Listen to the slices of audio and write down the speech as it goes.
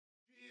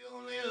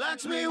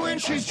likes me when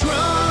she's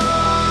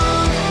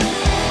drunk.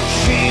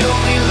 She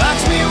only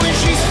likes me when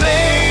she's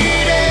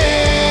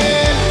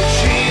faded.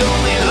 She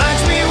only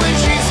likes me when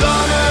she's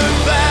on her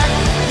back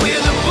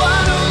with a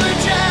bottle of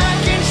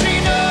Jack, and she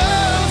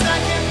knows I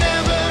can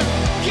never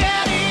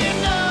get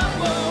enough.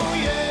 Oh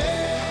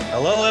yeah.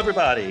 Hello,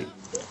 everybody.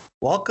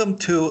 Welcome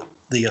to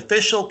the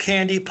official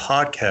Candy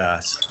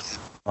Podcast.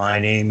 My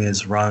name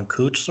is Ron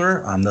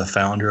Kuchler. I'm the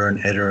founder and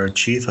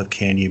editor-in-chief of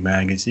Candy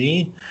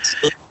Magazine.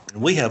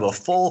 We have a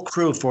full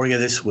crew for you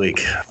this week.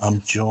 I'm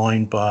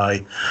joined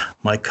by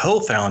my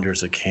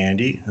co-founders of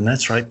Candy, and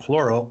that's right,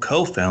 plural,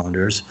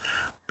 co-founders,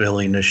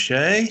 Billy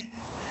Nashe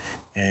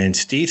and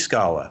Steve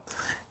Scala.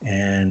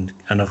 And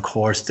of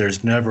course,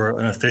 there's never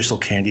an official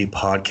Candy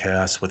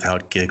podcast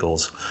without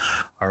giggles.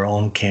 Our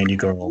own Candy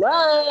girl,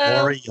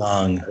 Lori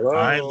Young. Hello.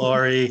 Hi,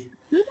 Lori.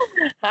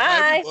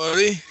 Hi.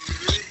 Everybody.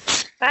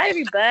 Hi,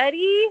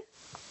 everybody.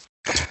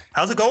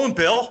 How's it going,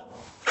 Bill?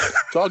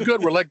 It's all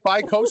good. We're like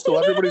bi-coastal.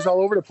 Everybody's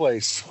all over the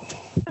place.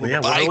 Yeah,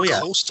 where are we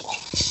at? Bi-coastal.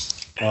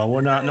 Well,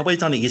 we're not.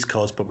 Nobody's on the East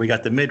Coast, but we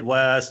got the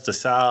Midwest, the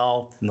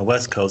South, and the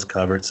West Coast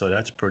covered. So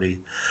that's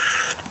pretty.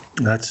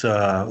 That's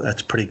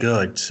pretty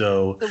good.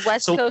 So The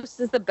West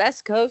Coast is the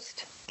best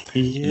coast.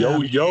 yeah,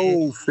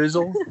 Yo,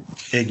 fizzle.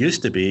 it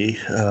used to be.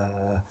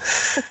 We'll Thought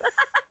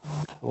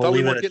we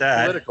leave were it at getting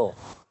that. political.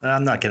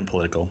 I'm not getting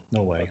political.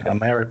 No way. Okay. I'm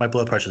married. My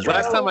blood pressure's right.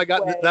 Last time I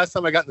got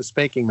in the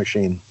spanking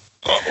machine.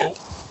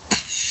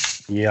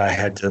 Yeah, I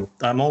had to.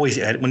 I'm always.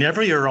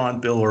 Whenever you're on,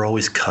 Bill, we're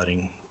always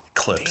cutting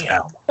clips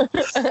out.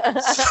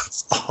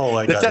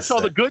 Oh, That's all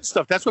the good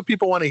stuff. That's what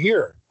people want to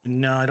hear.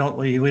 No, I don't.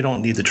 We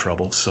don't need the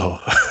trouble. So,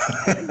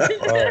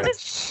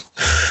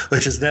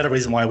 which is another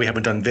reason why we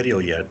haven't done video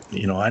yet.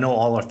 You know, I know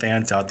all our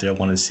fans out there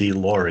want to see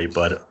Lori,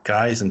 but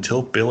guys,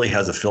 until Billy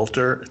has a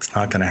filter, it's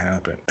not going to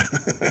happen.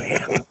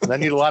 And I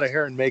need a lot of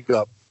hair and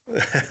makeup.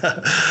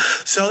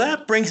 So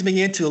that brings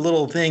me into a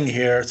little thing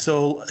here.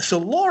 So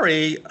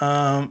Lori,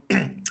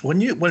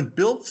 when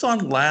Bill was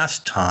on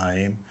last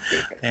time,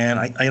 and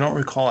I don't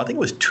recall, I think it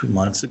was 2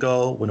 months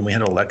ago when we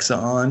had Alexa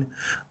on,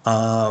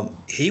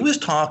 he was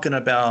talking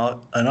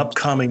about an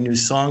upcoming new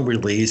song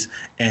release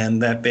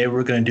and that they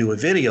were going to do a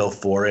video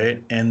for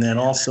it, and then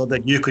also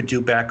that you could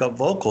do backup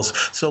vocals.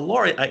 So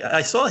Lori,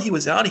 I saw he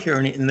was out here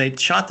and they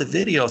shot the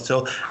video.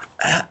 So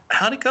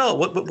how'd it go?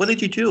 What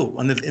did you do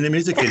in the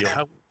music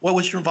video? What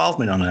was your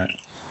involvement on that?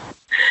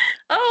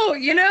 Oh,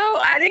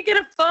 I didn't get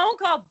a phone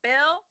call,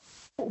 Bill.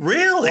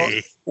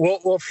 Really?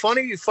 Well,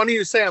 funny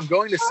you say. I'm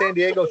going to San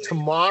Diego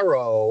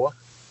tomorrow,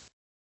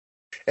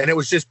 and it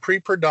was just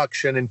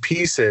pre-production and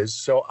pieces.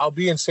 So I'll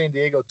be in San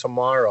Diego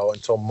tomorrow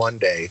until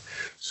Monday,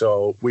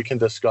 so we can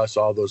discuss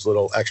all those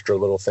extra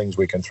little things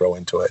we can throw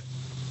into it.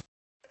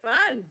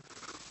 Fun.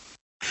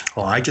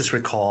 Well, I just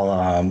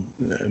recall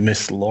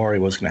Miss Lori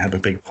was going to have a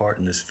big part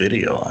in this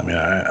video. I mean,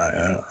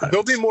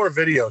 There'll be more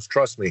videos.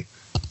 Trust me.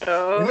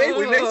 Oh.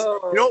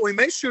 We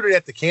may shoot it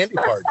at the candy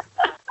party.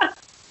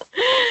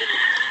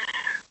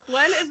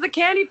 When is the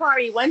candy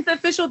party? When's the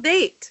official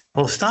date?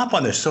 well, stop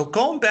on this. So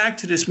going back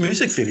to this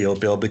music video,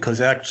 Bill,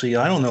 because actually,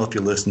 I don't know if you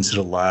listened to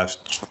the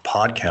last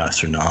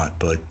podcast or not,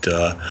 but,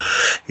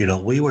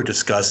 we were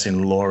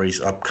discussing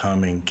Lori's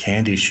upcoming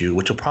Candy shoot,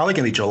 which will probably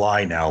going to be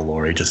July now,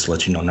 Lori, just to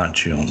let you know, not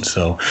June.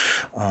 So,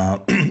 we're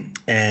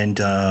going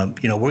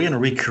to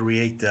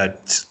recreate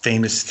that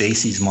famous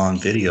Stacy's Mom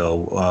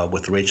video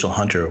with Rachel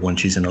Hunter when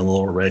she's in a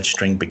little red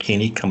string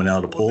bikini coming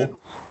out of the pool.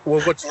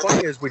 Well, what's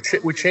funny is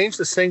we changed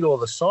the single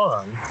of the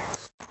song,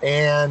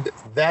 and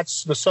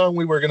that's the song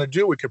we were going to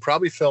do. We could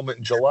probably film it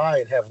in July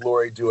and have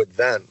Lori do it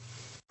then.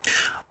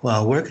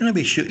 Well, we're going to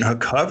be shooting her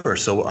cover,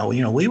 so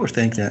we were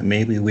thinking that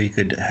maybe we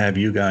could have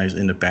you guys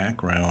in the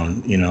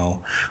background,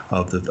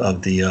 of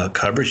the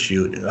cover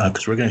shoot,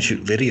 because we're going to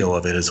shoot video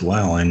of it as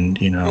well, and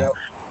Yep.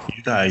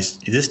 You guys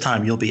this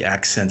time you'll be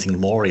accenting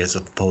Lori as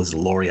opposed to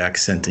Lori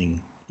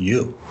accenting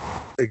you.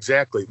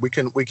 Exactly. We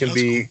can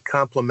be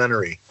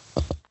complimentary.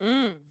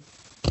 Mm.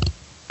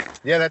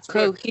 Yeah, that's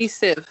good.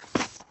 Cohesive.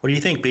 What do you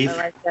think, Beef? I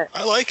like that.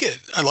 I like it.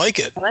 I like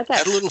that.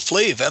 Add a little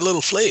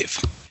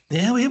flav.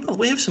 Yeah,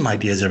 we have some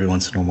ideas every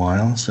once in a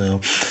while.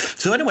 So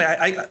anyway,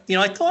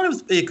 I thought it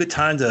would be a good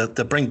time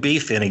to bring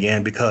Beef in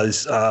again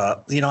because I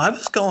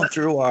was going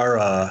through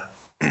our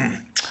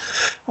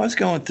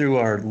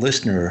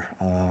listener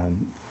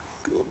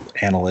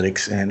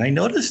analytics, and I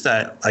noticed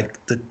that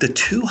like the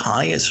two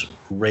highest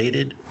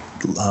rated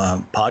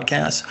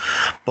podcasts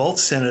both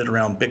centered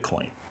around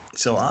Bitcoin.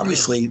 So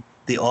obviously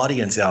the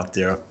audience out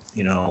there,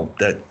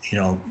 that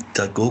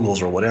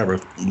Googles or whatever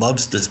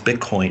loves this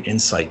Bitcoin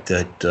insight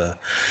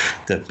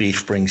that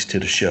Beef brings to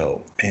the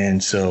show.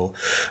 And so,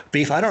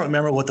 Beef, I don't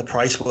remember what the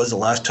price was the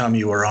last time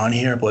you were on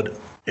here, but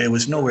it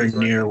was nowhere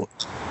near.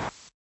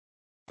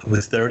 It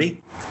was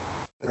 30.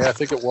 Yeah, I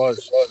think it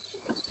was.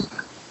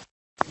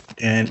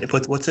 And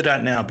what's it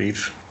at now,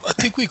 Beef? I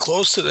think we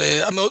closed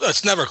today. I mean,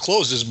 it's never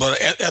closes, but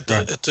at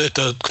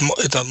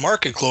the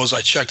market close,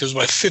 I checked. It was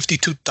about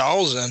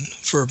 52,000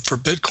 for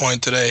Bitcoin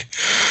today.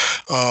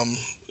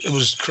 It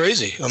was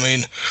crazy. I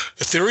mean,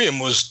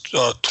 Ethereum was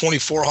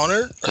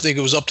 2,400. I think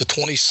it was up to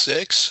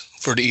 26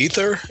 for the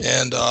Ether,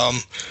 and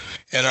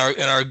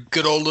our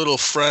good old little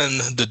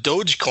friend, the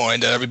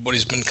Dogecoin, that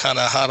everybody's been kind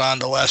of hot on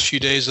the last few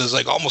days, is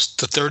like almost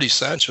to 30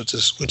 cents,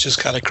 which is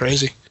kind of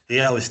crazy.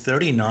 Yeah, it was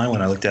 39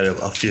 when I looked at it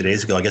a few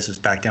days ago. I guess it's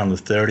back down to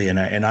 30. And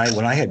I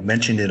when I had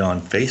mentioned it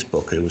on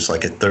Facebook, it was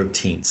like at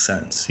 13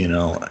 cents, and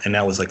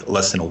that was like that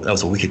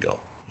was a week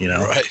ago,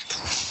 Right.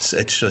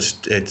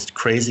 It's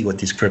crazy what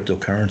these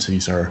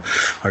cryptocurrencies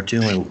are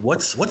doing.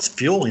 What's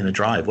fueling the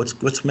drive?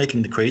 What's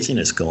making the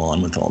craziness go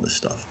on with all this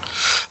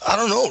stuff? I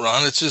don't know,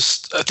 Ron. It's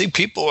just, I think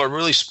people are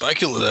really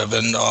speculative.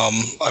 And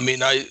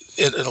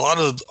a lot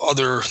of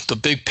the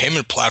big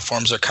payment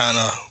platforms are kind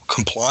of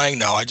complying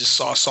now. I just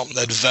saw something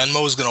that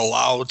Venmo is going to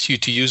allow you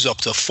to use up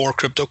to 4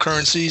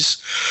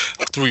 cryptocurrencies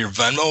through your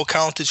Venmo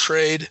account to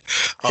trade.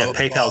 Yeah,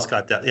 PayPal's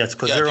got that. Yeah, it's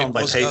because they're owned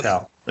by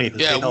PayPal.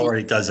 PayPal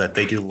already does that.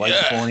 They do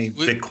Litecoin,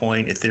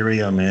 Bitcoin,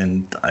 Ethereum,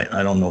 and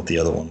I don't know what the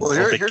other one was.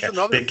 Well, here's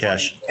another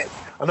BitCash.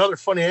 Another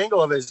funny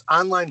angle of it is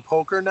online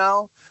poker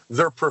now.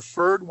 Their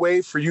preferred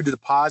way for you to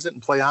deposit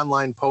and play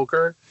online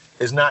poker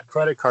is not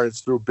credit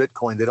cards, through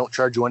Bitcoin. They don't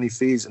charge you any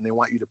fees, and they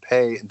want you to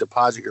pay and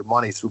deposit your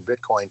money through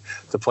Bitcoin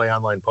to play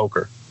online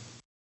poker.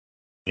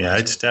 Yeah,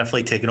 it's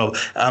definitely taken over.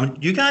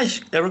 You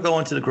guys ever go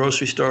into the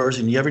grocery stores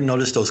and you ever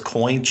notice those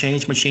coin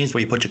change machines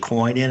where you put your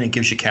coin in and it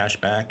gives you cash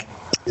back?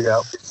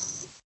 Yeah.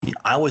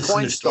 I was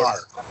in the store.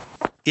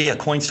 Coinstar. Yeah,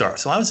 Coinstar.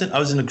 So I was in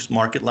the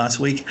market last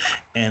week,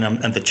 and I'm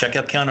at the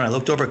checkout counter. I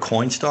looked over at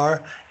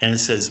Coinstar, and it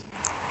says,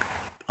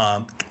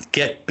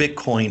 "Get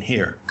Bitcoin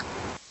here."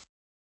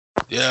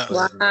 Yeah.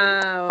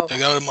 Wow. I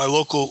got it in my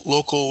local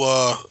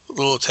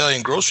little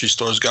Italian grocery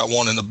store's got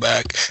one in the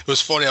back. It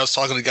was funny. I was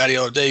talking to the guy the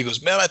other day. He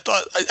goes, "Man, I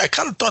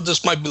kind of thought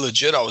this might be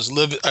legit. I was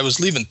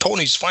leaving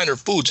Tony's Finer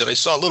Foods, and I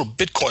saw a little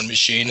Bitcoin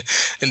machine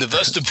in the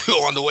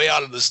vestibule on the way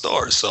out of the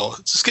store. So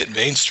it's just getting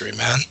mainstream,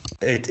 man."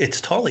 It's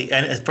totally,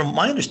 and from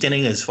my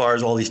understanding, as far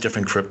as all these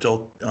different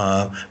crypto,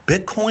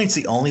 Bitcoin's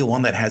the only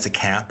one that has a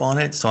cap on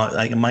it. So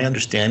my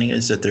understanding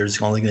is that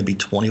there's only going to be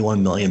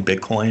 21 million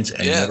Bitcoins,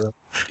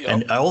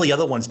 and all the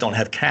other ones don't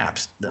have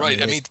caps.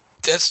 Right. I mean,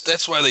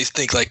 that's why they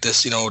think like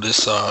this, this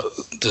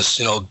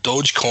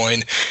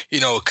Dogecoin,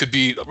 it could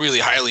be really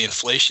highly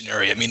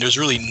inflationary. I mean, there's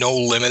really no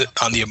limit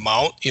on the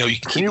amount.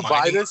 Can you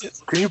buy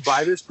this? Can you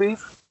buy this,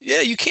 Beef?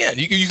 Yeah, you can.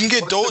 You can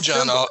get Doge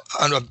on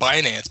a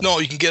Binance. No,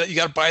 you got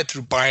to buy it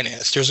through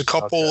Binance. There's a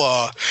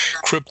couple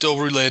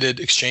crypto-related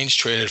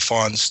exchange-traded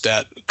funds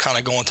that kind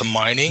of go into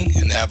mining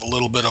and have a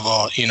little bit of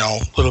an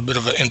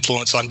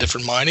influence on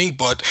different mining.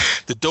 But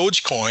the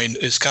Dogecoin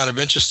is kind of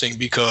interesting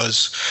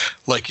because,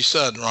 like you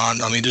said,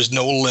 Ron, I mean, there's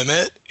no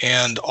limit,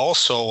 and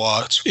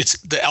also it's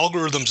the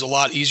algorithm's a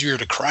lot easier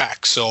to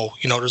crack. So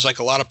there's like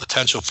a lot of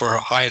potential for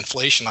high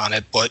inflation on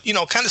it. But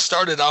kind of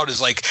started out as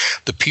like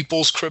the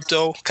people's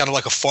crypto, kind of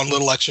like a fun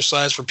little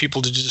exercise for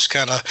people to just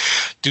kind of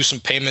do some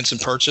payments and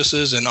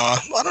purchases, and I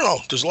don't know,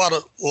 there's a lot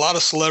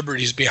of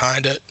celebrities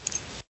behind it.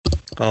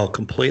 Oh,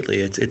 completely.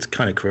 It's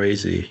kind of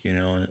crazy,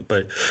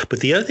 But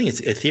the other thing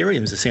is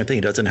Ethereum is the same thing.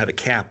 It doesn't have a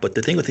cap. But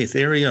the thing with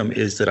Ethereum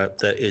is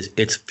that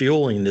it's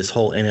fueling this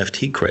whole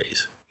NFT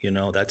craze.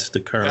 That's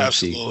the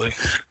currency. Absolutely.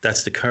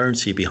 That's the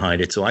currency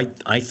behind it. So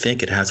I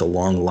think it has a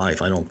long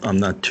life. I'm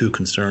not too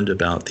concerned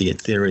about the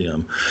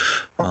Ethereum.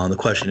 The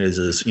question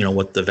is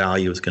what the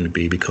value is going to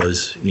be,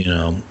 because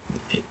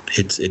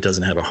it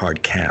doesn't have a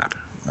hard cap.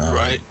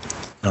 Right.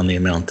 On the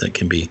amount that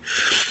can be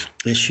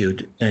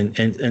issued.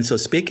 And so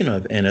speaking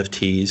of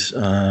NFTs,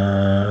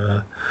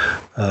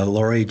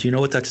 Lori, do you know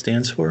what that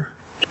stands for?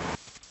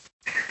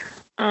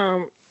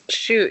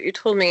 Shoot, you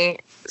told me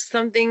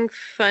something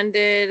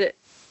funded.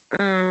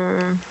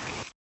 I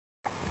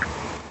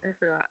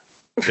forgot.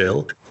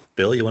 Bill,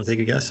 you want to take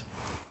a guess?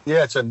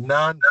 Yeah, it's a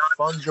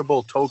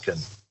non-fungible token.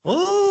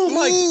 Oh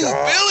my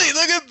God! Billy,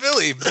 look at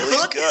Billy.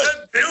 Billy's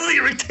good. Billy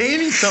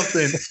retaining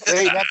something.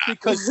 Hey, that's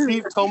because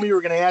Steve told me you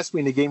were going to ask me,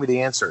 and he gave me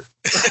the answer.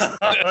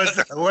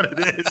 That's what it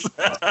is.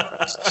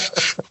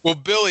 Well,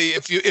 Billy,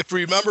 if you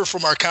remember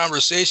from our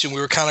conversation, we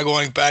were kind of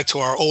going back to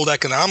our old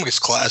economics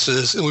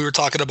classes, and we were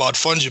talking about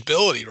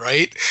fungibility,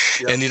 right?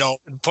 Yep. And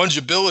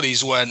fungibility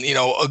is when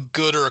a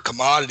good or a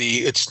commodity,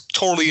 it's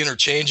totally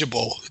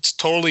interchangeable. It's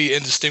totally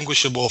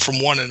indistinguishable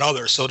from one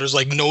another. So there's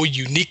like no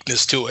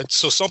uniqueness to it.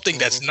 So something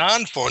that's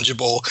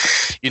non-fungible,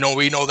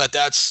 we know that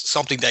that's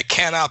something that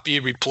cannot be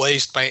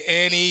replaced by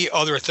any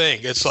other thing.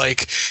 It's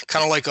like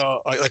kind of like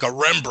a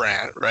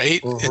Rembrandt,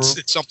 right? Mm-hmm.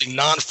 It's something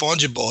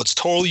non-fungible. It's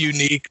totally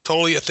unique,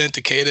 totally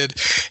authenticated.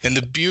 And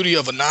the beauty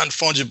of a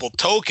non-fungible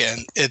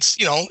token, it's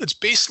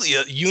basically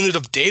a unit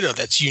of data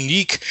that's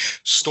unique,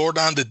 stored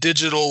on the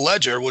digital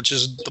ledger, which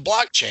is the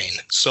blockchain.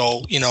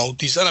 So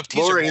these NFTs.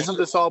 Lori, isn't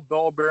this all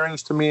ball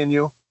bearings to me and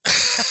you?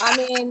 I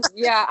mean,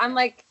 yeah. I'm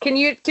like, can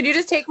you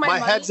just take my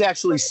money? My head's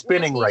actually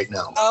spinning right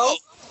now. Oh.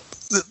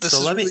 This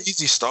is really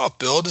easy stuff,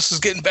 Bill. This is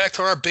getting back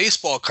to our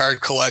baseball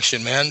card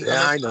collection, man.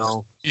 Yeah, I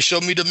know. You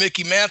showed me the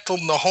Mickey Mantle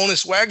and the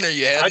Honus Wagner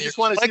you had. I just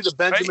want to see the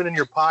Benjamin in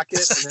your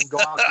pocket and then go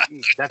out to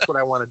eat. That's what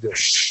I want to do.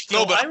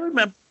 No, but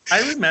I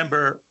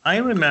remember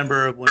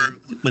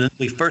when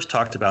we first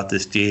talked about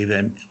this, Steve,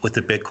 and with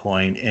the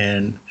Bitcoin,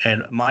 and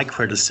my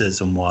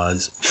criticism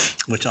was,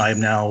 which I have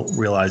now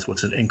realized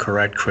was an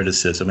incorrect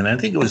criticism, and I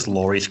think it was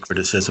Lori's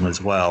criticism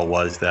as well,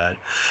 was that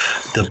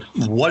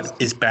what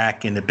is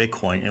back in the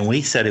Bitcoin, and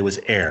we said it was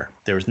air.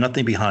 There was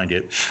nothing behind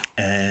it,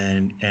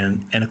 and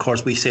of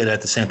course we say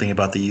that the same thing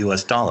about the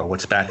U.S. dollar.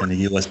 What's back in the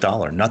U.S.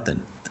 dollar?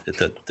 Nothing.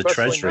 The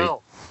Treasury.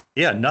 Now.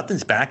 Yeah,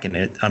 nothing's backing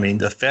it. I mean,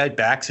 the Fed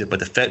backs it, but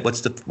the Fed,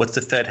 what's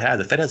the Fed have?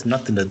 The Fed has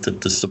nothing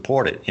to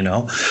support it, you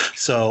know.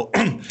 So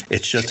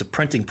it's just a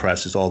printing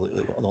press is all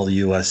the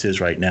U.S. is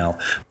right now.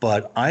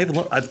 But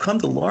I've come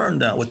to learn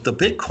that with the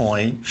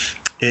Bitcoin,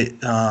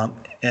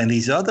 and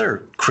these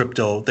other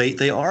crypto,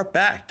 they are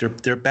backed.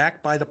 They're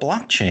backed by the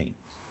blockchain.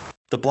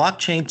 The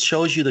blockchain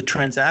shows you the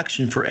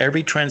transaction for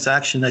every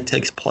transaction that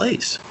takes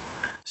place.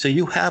 So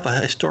you have a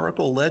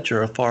historical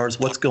ledger as far as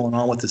what's going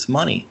on with this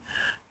money,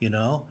 you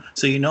know?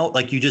 So, you know,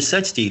 like you just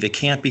said, Steve, it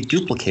can't be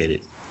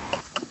duplicated.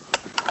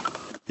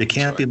 There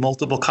can't be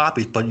multiple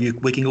copies, but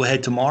we can go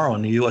ahead tomorrow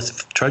and the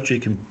U.S. Treasury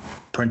can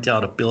print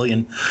out 1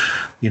 billion,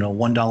 you know,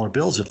 $1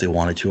 bills if they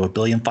wanted to, 1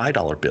 billion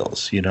 $5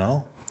 bills, you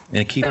know,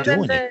 and keep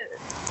doing it.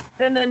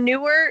 Then the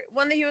newer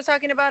one that he was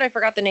talking about, I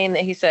forgot the name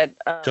that he said.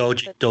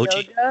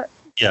 Doji.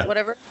 Yeah.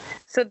 Whatever.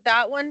 So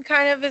that one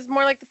kind of is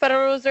more like the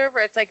Federal Reserve, or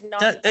it's like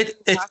not.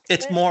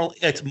 It's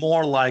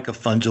more like a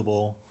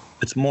fungible.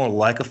 It's more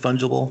like a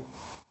fungible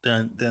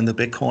than the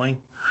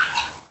Bitcoin,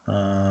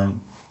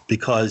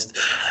 because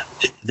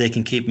they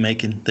can keep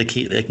making they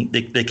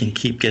can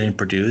keep getting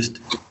produced,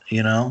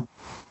 you know,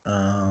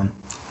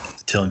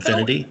 till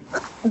infinity.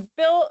 So,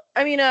 Bill,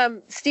 I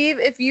mean, Steve,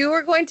 if you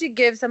were going to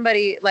give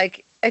somebody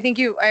like. I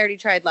already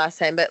tried last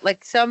time, but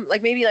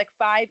maybe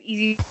 5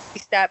 easy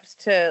steps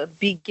to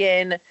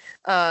begin,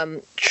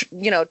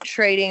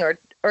 trading or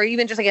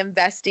even just like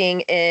investing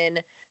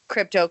in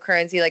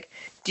cryptocurrency. Like,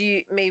 do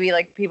you maybe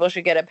like people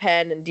should get a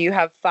pen, and do you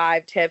have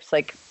 5 tips,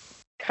 like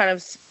kind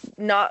of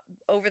not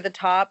over the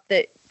top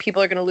that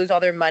people are going to lose all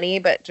their money,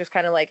 but just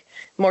kind of like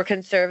more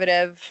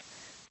conservative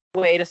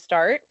way to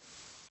start?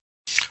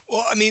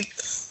 Well, I mean,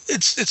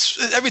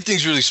 it's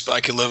everything's really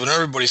speculative, and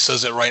everybody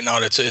says it right now.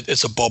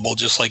 It's a bubble,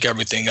 just like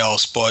everything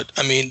else. But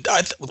I mean,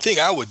 the thing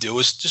I would do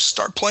is just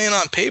start playing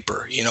on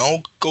paper. You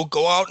know,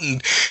 go out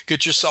and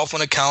get yourself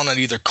an account on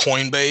either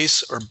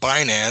Coinbase or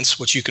Binance,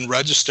 which you can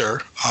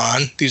register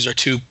on. These are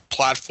 2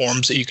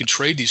 platforms that you can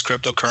trade these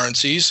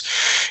cryptocurrencies.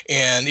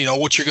 And you know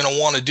what you're going to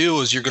want to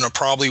do is you're going to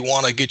probably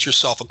want to get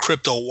yourself a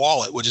crypto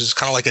wallet, which is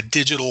kind of like a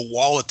digital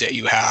wallet that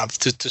you have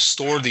to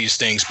store these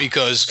things.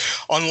 Because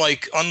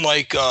unlike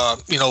like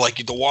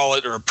the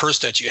wallet or a purse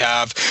that you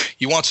have,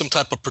 you want some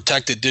type of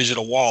protected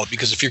digital wallet,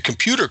 because if your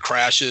computer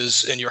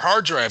crashes and your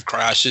hard drive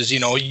crashes, you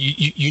know,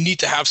 you need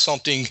to have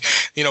something,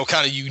 you know,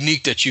 kind of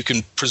unique that you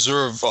can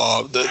preserve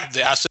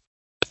the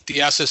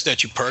assets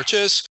that you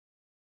purchase.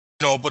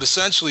 You know, but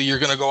essentially you're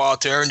going to go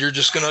out there and you're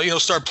just going to, you know,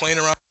 start playing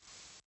around.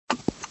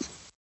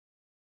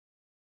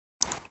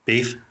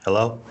 Beef,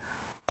 hello?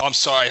 I'm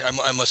sorry,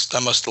 I must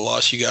have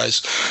lost you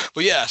guys.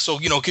 But yeah, so,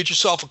 you know, get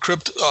yourself a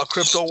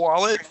crypto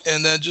wallet,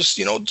 and then just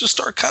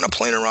start kind of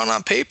playing around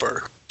on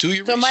paper. Do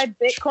your research. My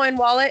Bitcoin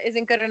wallet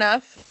isn't good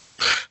enough?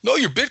 No,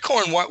 your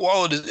Bitcoin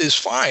wallet is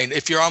fine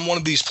if you're on one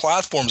of these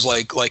platforms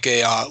like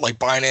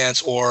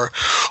Binance or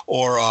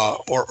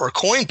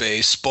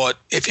Coinbase. But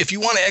if you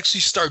want to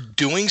actually start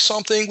doing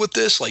something with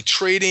this, like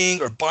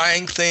trading or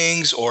buying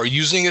things or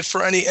using it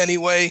for any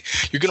way,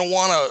 you're going to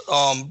want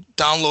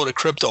to download a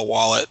crypto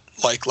wallet.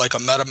 Like a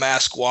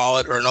MetaMask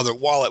wallet or another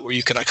wallet where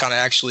you can kind of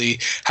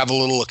actually have a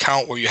little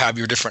account where you have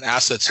your different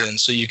assets in,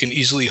 so you can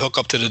easily hook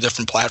up to the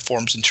different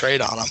platforms and trade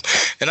on them.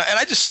 And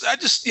I just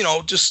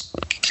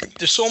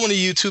there's so many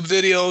YouTube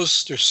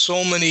videos, there's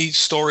so many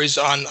stories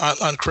on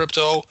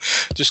crypto.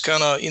 Just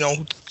kind of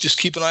just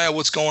keep an eye on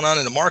what's going on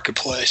in the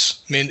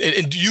marketplace. I mean,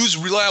 and use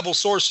reliable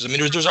sources. I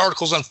mean, there's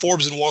articles on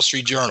Forbes and Wall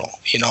Street Journal.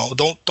 You know,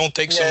 don't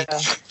take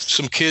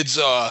some kids'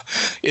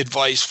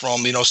 advice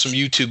from some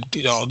YouTube.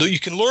 You know, you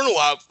can learn a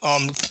lot.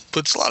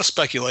 But it's a lot of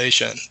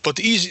speculation. But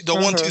the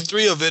 1, 2,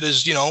 3 of it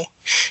is,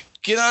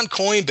 get on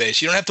Coinbase.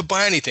 You don't have to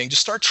buy anything.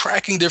 Just start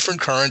tracking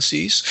different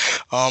currencies.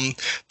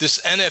 This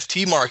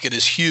NFT market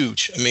is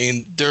huge. I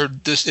mean,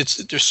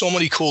 there's so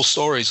many cool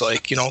stories.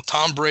 Like,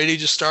 Tom Brady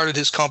just started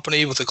his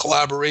company with a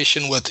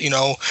collaboration with,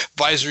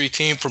 advisory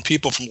team from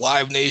people from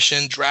Live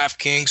Nation,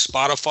 DraftKings,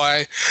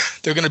 Spotify.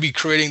 They're going to be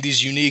creating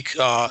these unique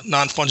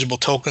non-fungible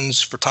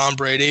tokens for Tom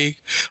Brady.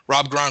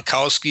 Rob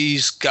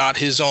Gronkowski's got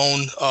his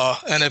own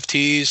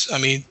NFTs. I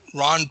mean,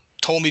 Ron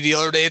told me the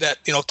other day that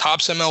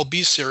Topps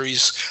MLB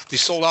series, they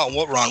sold out in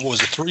what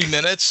was it, 3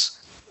 minutes?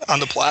 on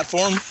the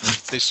platform.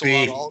 They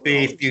sold out all.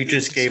 Beef, you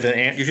just gave an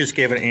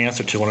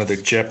answer to one of the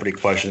Jeopardy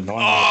questions. Now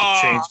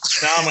I'm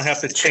gonna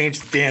have to change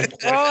the damn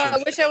question. Oh,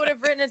 I wish I would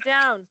have written it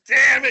down.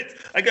 Damn it!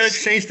 I gotta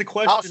change the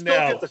question I'll still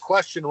get the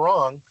question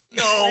wrong.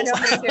 No, I know,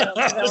 me too, 'cause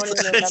I don't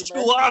even it's too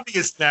remember.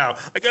 obvious now.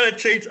 I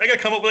gotta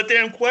come up with a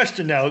damn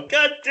question now.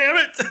 God damn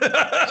it!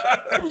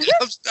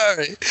 I'm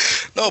sorry.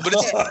 No, but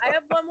it's Okay, I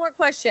have one more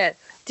question.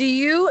 Do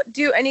you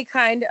do any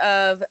kind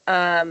of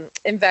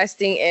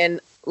investing in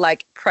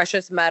like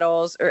precious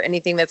metals or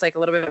anything that's like a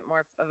little bit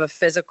more of a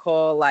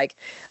physical like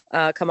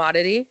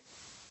commodity?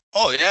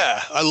 oh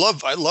yeah, I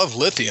love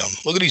lithium.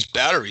 Look at these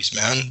batteries,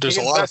 man. There's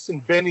a You lot of invest in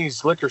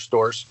Benny's liquor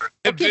stores.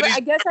 Okay, but I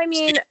guess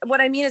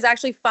what I mean is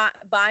actually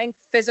buying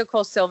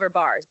physical silver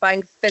bars,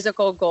 buying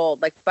physical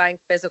gold, like buying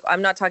physical.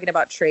 I'm not talking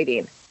about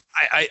trading.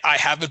 I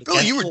haven't.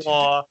 Billy, you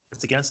were.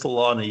 It's against the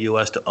law in the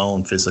U.S. to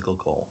own physical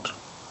gold.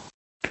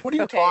 What are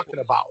you Okay. talking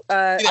about?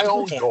 I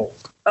own gold.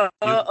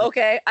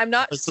 Okay, I'm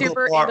not Physical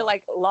super bar- into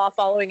like law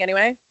following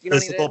anyway. You don't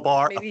need Physical to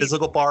bar maybe-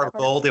 of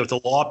gold. There was a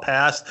law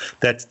passed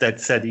that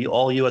said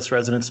all U.S.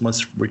 residents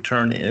must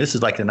return. This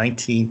is like the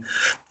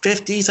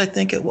 1950s, I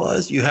think it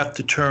was. You have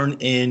to turn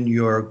in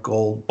your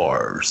gold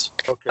bars.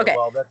 Okay,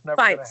 Well, that's never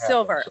Fine, gonna happen.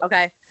 silver.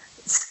 Okay,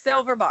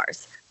 silver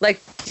bars. Like,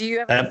 do you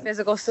have any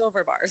physical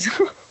silver bars?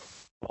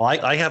 Well,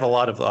 I have a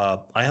lot of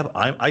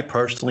I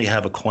personally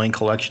have a coin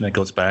collection that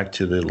goes back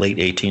to the late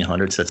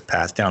 1800s that's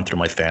passed down through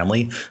my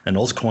family, and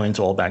those coins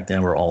all back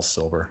then were all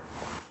silver.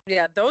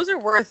 Yeah, those are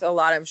worth a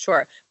lot, I'm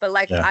sure. But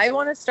like, Yeah. I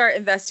want to start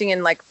investing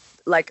in like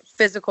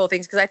physical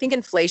things because I think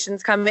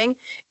inflation's coming,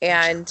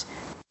 and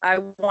I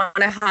want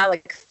to have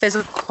like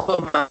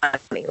physical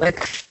money, like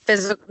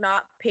physical,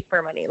 not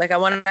paper money. Like I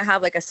want to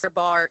have like a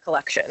bar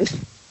collection.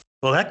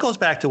 Well, that goes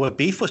back to what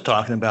Beef was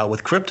talking about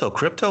with crypto.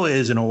 Crypto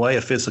is, in a way,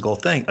 a physical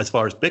thing as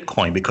far as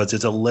Bitcoin because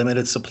it's a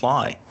limited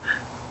supply.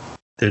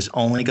 There's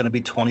only going to be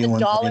 21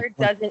 The dollar million.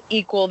 doesn't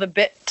equal the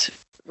bit,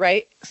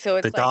 right? So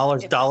it's The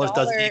dollars if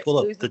doesn't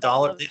equal loses the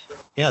all dollar. of-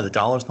 Yeah, the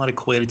dollar's not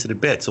equated to the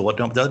bit. So what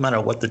doesn't matter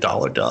what the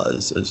dollar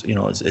does. It's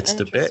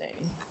the bit.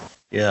 Interesting.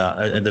 Yeah,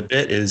 and the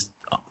bit is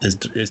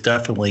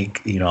definitely,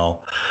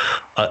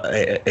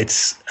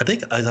 it's, I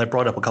think, as I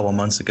brought up a couple of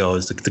months ago,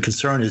 is the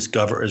concern is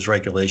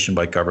regulation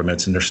by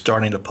governments, and they're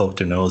starting to poke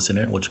their nose in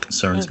it, which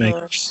concerns me.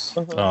 And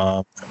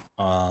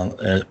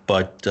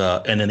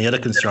then the other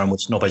concern,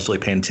 which nobody's really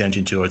paying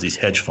attention to, are these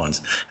hedge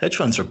funds. Hedge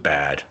funds are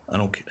bad.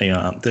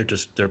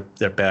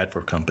 They're bad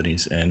for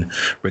companies, and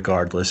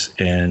regardless,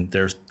 and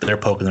they're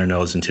poking their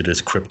nose into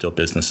this crypto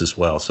business as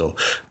well. So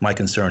my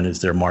concern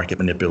is their market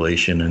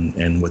manipulation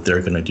and what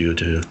they're going to do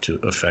to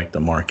affect the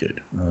market.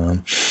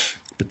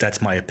 But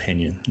that's my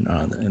opinion,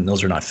 and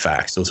those are not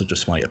facts. Those are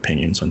just my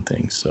opinions on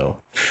things.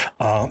 So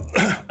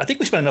I think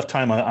we spent enough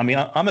time on.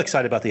 I'm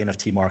excited about the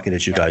NFT market,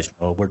 as you guys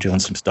know. We're doing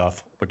some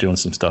stuff.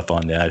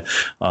 on that.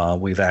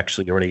 We've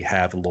actually already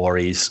have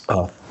Lori's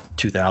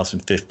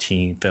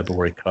 2015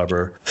 February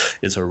cover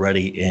is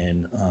already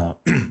in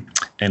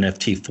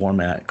NFT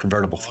format,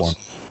 convertible form.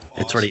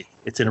 It's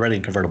already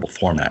in convertible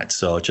format,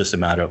 so it's just a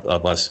matter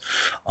of us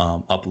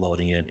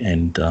uploading it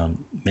and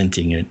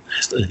minting it.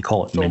 They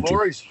call it So minting.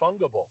 Lori's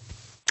fungible.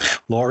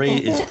 Lori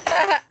is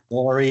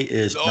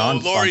No,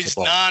 non-fungible. Lori's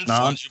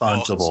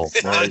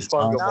non-fungible. Lori's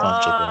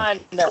non-fungible.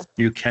 No.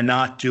 You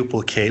cannot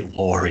duplicate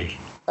Lori.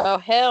 Oh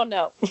hell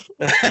no.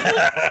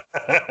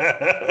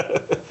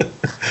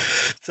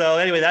 So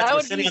anyway, That we're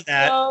would sitting be on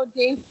that. so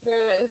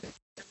dangerous.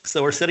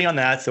 So we're sitting on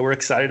that. So we're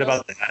excited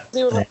about that.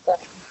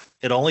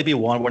 It'll only be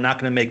one. We're not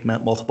going to make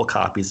multiple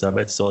copies of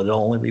it. So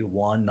it'll only be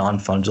one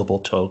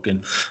non-fungible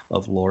token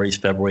of Lori's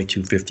February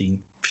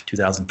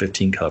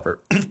 2015 cover.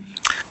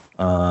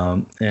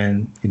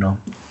 And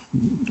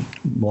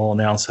we'll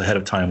announce ahead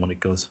of time when it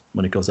goes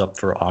up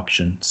for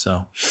auction.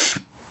 So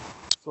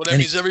that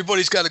means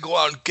everybody's got to go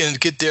out and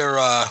get their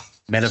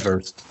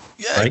Metaverse.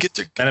 yeah, right? get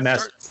their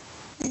MetaMask.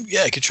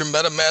 Yeah, get your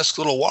MetaMask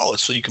little wallet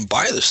so you can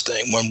buy this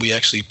thing when we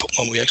actually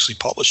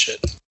publish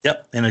it.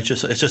 Yep, and it's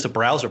just a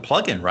browser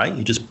plugin, right?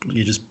 You just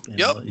you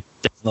download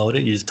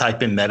it. You just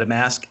type in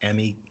MetaMask,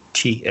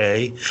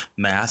 META,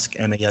 Mask,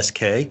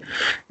 MASK,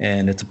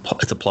 and it's a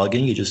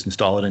plugin. You just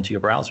install it into your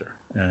browser.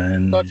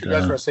 And I thought you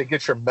guys were going to say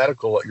get your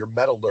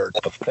metal alert,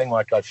 the thing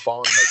like I've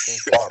fallen and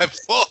I can't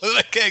fall.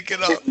 I can't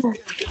get up.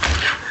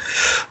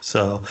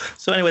 So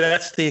anyway,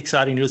 that's the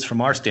exciting news from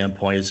our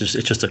standpoint. It's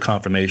just a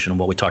confirmation of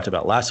what we talked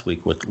about last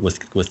week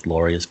with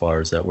Lori, as far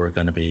as that we're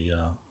going to be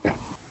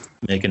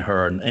making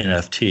her an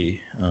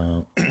NFT.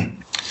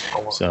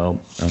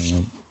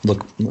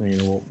 Look,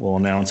 we'll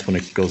announce when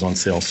it goes on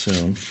sale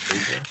soon.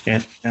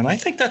 And I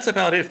think that's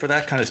about it for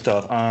that kind of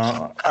stuff.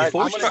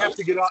 Before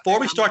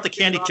we start the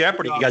Candy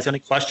Jeopardy, you guys got any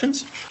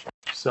questions?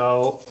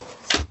 So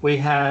we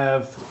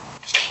have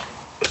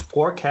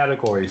 4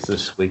 categories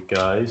this week,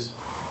 guys.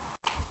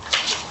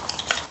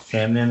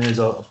 And then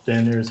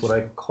there's what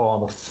I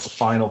call the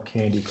final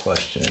candy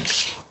question.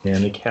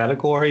 And the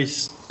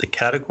categories.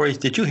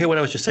 Did you hear what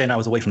I was just saying? I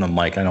was away from the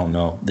mic. I don't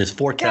know. There's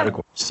 4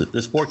 categories.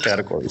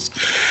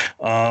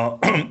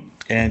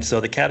 And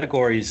so the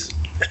categories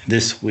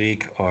this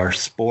week are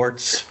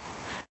sports.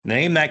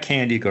 Name that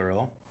candy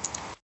girl,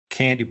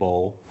 candy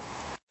bowl,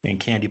 and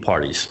candy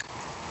parties.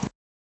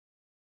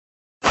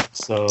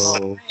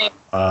 So,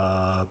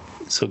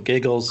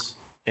 Giggles,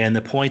 and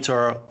the points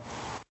are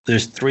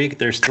there's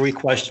three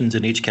questions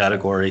in each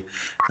category,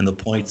 and the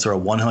points are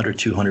 100,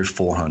 200,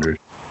 400.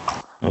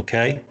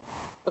 Okay.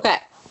 Okay.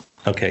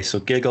 Okay. So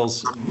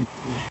Giggles,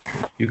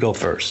 you go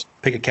first.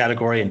 Pick a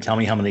category and tell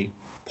me how many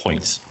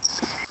points.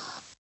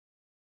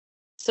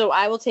 So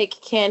I will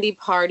take candy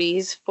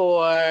parties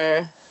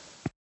for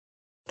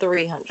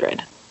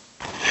 300.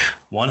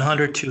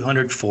 100,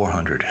 200,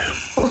 400.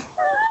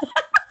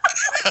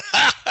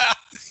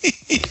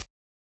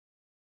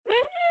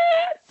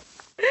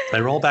 If I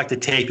roll back the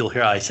tape, you'll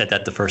hear I said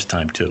that the first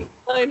time too.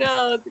 I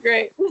know, it's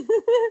great.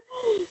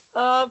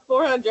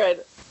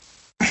 400.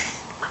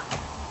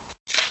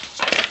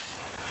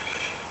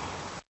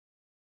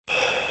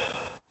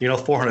 You know,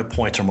 400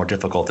 points are more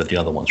difficult than the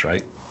other ones,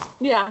 right?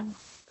 Yeah,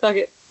 fuck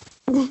it.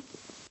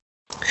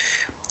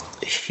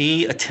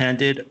 He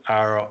attended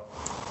our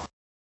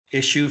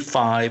issue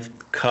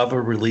 5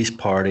 cover release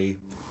party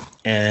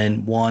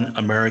and won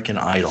American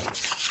Idol.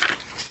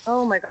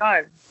 Oh my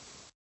god.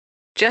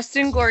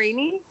 Justin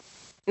Guarini?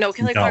 No,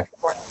 Kelly No.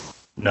 Clarkson.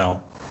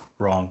 No,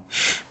 wrong.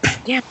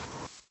 Yeah.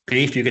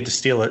 Beef, you get to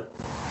steal it.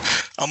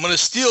 I'm gonna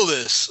steal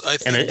this. I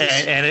think.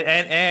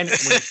 And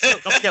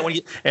don't forget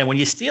when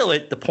you steal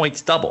it, the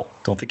points double.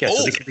 Don't forget.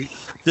 So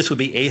this would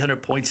be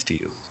 800 points to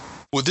you.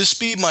 Would this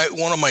be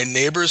one of my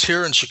neighbors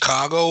here in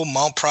Chicago,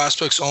 Mount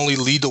Prospect's only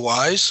Lee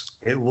DeWise?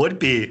 It would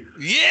be.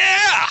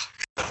 Yeah,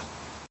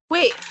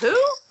 Wait, who?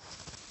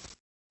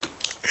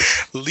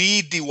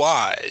 Lee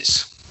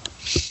DeWise.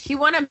 He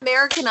won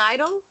American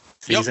Idol?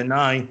 Season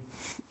 9.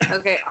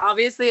 Okay,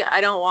 obviously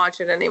I don't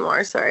watch it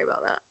anymore. Sorry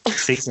about that.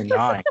 Season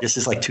 9. This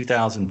is like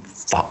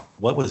 2005.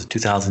 What was it?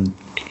 2008?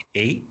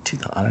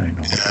 I don't even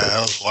know. Yeah,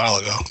 that was a while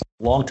ago.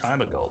 Long time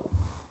ago.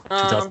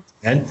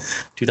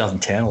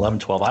 2010, 11,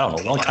 12. I don't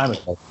know. Long time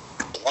ago.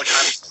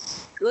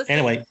 Listen,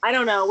 Anyway. I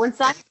don't know. When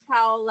Simon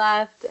Cowell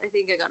left, I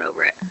think I got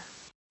over it.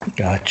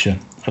 Gotcha.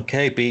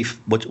 Okay, Beef.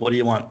 What do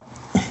you want?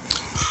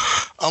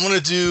 I'm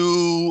gonna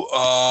do.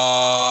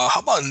 How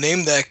about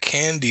name that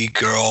candy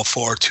girl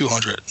for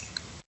 200?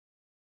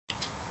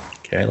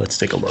 Okay, let's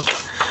take a look.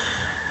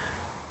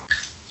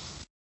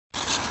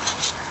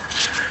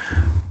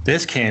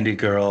 This candy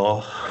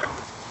girl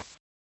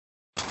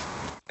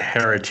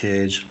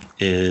heritage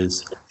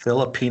is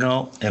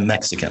Filipino and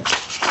Mexican.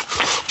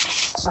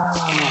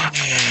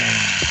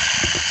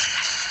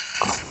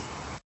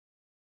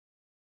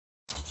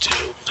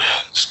 Dude,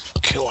 it's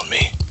killing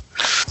me.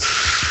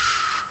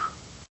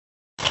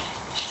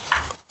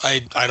 I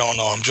don't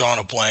know. I'm drawing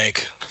a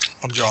blank.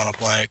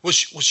 Was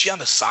she on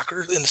the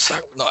soccer in the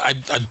soccer? No, I'm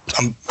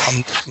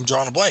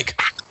drawing a blank.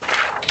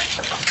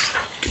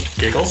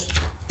 Giggles?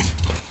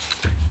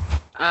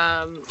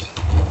 God,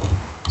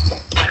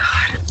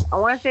 I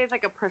want to say it's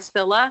like a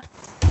Priscilla.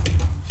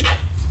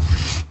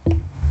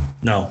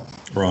 No,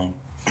 wrong.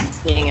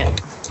 Dang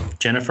it.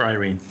 Jennifer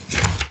Irene.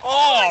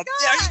 Oh, are you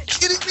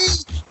kidding me?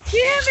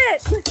 Damn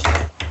it!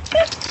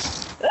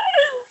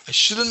 I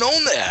should have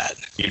known that.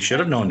 You should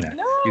have known that.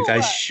 No. You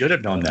guys should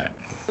have known that.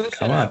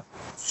 Come on.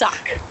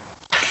 Suck.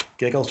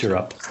 Giggles, you're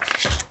up.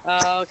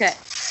 Okay.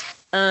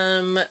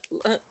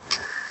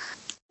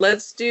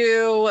 Let's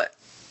do.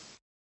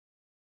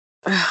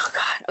 Oh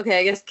God. Okay,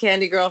 I guess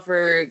Candy Girl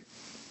for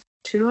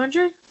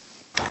 200.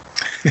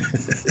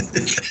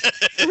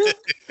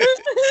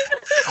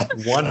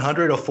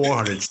 100 or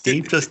 400.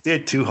 Steve just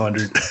did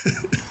 200.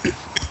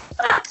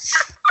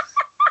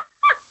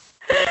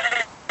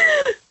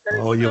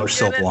 Oh, you're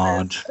so good at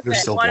blonde. this. You're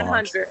Okay, so blonde.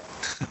 100.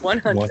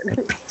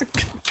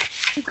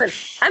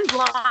 I'm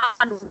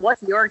blonde.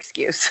 What's your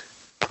excuse?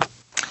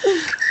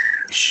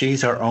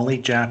 She's our only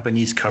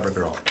Japanese cover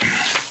girl.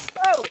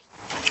 Oh,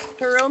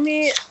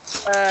 Hiromi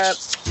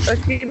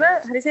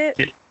Oshiba. How do you say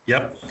it?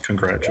 Yep.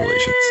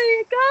 Congratulations.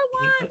 Yay, got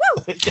one.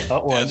 Woo!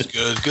 Got one. That's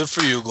good. Good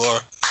for you,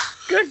 Gloria.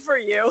 Good for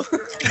you.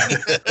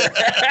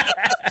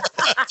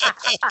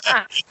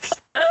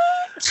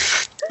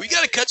 We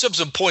got to catch up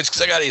some points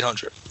because I got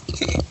 800.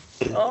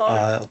 Okay. All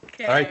right,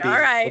 Beef. All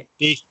right.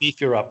 Beef,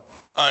 you're up.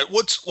 All right,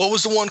 what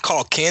was the one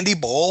called? Candy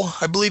Bowl,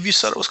 I believe you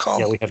said it was called.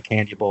 Yeah, we have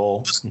Candy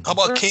Bowl. How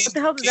about What candy? the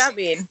hell does that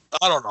mean?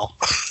 I don't know.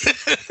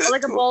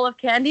 Like a bowl of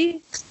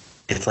candy?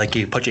 It's like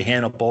you put your hand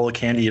in a bowl of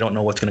candy, you don't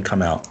know what's going to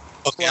come out.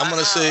 Okay, I'm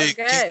gonna say.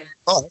 Okay.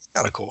 Oh, that's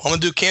kind of cool. I'm gonna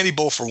do Candy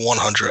Bowl for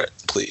 100,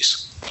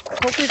 please.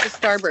 Hopefully it's a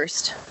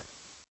Starburst.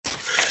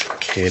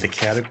 Okay, the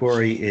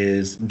category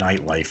is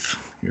nightlife.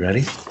 You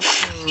ready?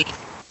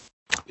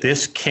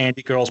 This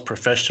candy girl's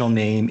professional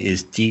name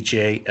is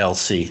DJ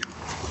LC.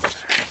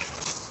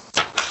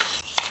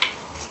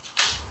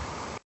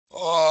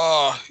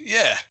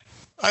 Yeah,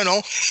 I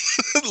know.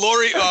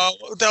 Lori,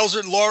 what the hell's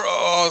her?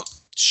 Laura,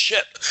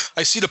 shit.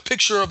 I see the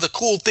picture of the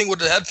cool thing with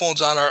the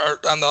headphones on her,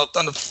 on the, what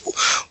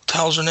the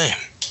hell's her name?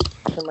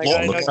 Oh my Well,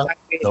 God, I know look it up.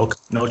 exactly.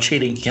 No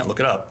cheating. You can't look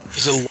it up.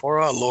 Is it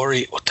Laura?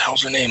 Lori, what the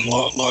hell's her name?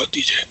 Laura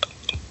DJ.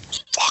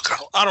 Fuck,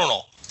 I don't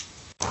know.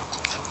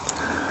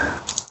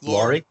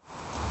 Lori?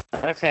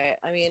 Okay.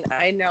 I mean,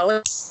 I know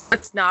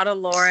it's not a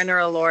Lauren or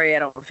a Lori. I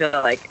don't feel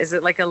like. Is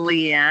it like a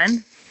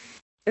Leanne?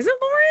 Is it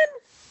Lauren?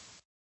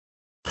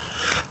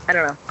 I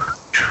don't know.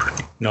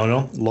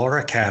 No.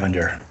 Laura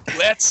Cavender.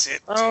 That's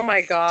it. Oh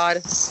my God.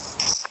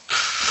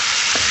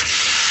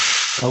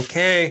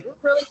 Okay. We're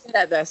really good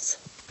at this.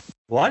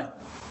 What?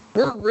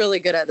 We're really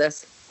good at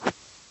this.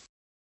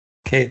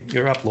 Okay,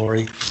 you're up,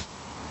 Lori.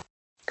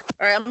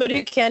 All right, I'm gonna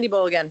do candy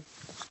bowl again.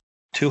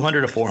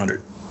 200 or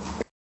 400?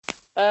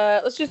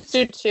 Let's just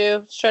do 2.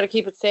 Let's try to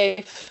keep it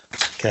safe.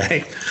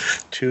 Okay.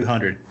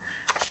 200.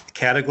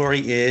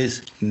 Category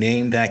is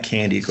name that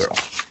candy girl.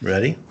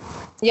 Ready?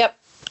 Yep.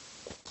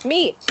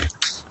 Me.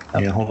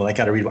 Yeah, hold on. I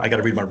gotta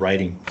read my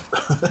writing.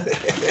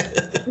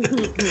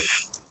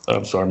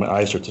 I'm sorry, my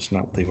eyes are just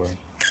not what they were.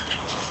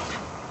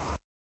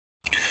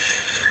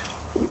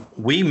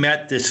 We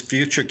met this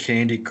future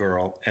candy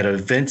girl at a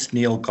Vince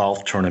Neil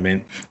golf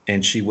tournament,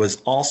 and she was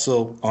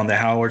also on the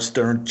Howard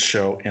Stern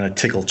show in a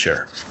tickle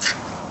chair.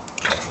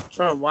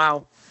 Oh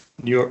wow.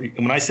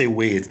 When I say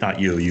we, it's not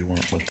you. You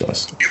weren't with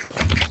us.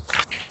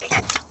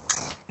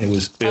 It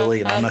was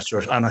Billy, and I'm not sure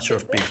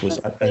if Beef was.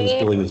 It was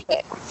Billy was.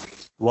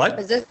 What?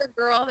 Is this the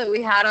girl that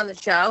we had on the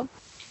show?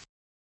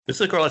 This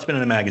is a girl that's been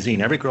in the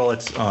magazine. Every girl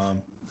that's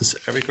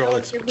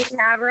Did we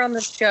have her on the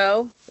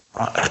show?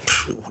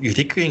 You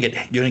think you're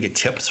gonna get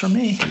tips from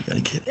me?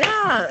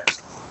 Yeah.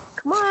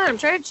 Come on, I'm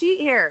trying to cheat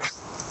here.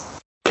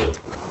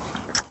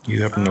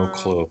 You have no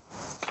clue.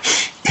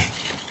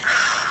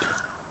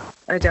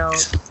 I don't.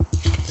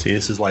 See,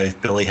 this is why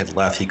if Billy had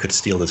left, he could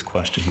steal this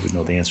question. He would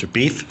know the answer.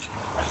 Beef?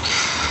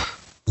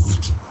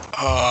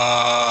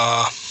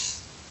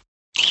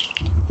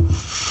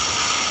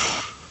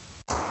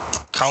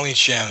 Colleen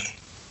Shannon.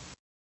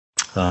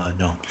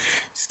 No.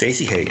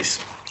 Stacey Hayes.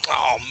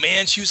 Oh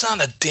man, she was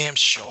on a damn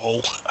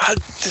show.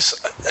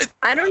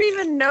 I don't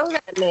even know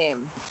that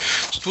name.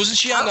 Wasn't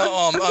she on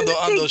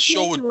the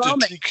show with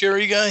the T.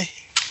 Carey guy?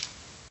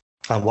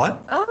 On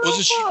what?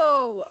 Wasn't she?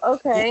 Oh,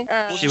 okay.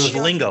 She was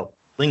Lingo.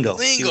 Lingo.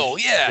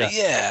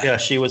 Yeah.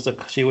 She was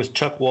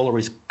Chuck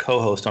Woolery's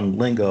co-host on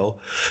Lingo,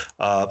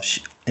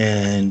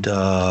 and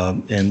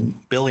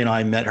Billy and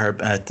I met her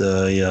at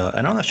the.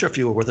 And I'm not sure if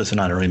you were with us or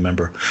not. I don't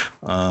remember.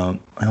 I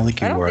don't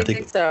think you were. I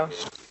think so.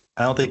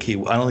 I don't think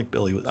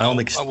Billy was. I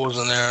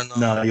wasn't there.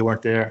 No, you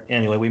weren't there.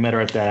 Anyway, we met her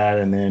at that,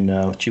 and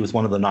then she was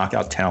one of the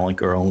Knockout Talent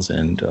girls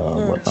and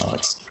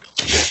whatnot.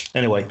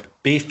 Anyway,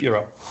 Beef, you're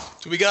up.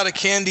 Do we got a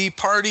candy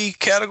party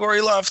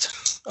category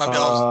left?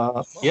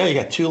 Yeah, you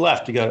got 2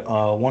 left. You got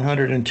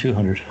 100 and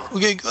 200.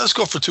 Okay, let's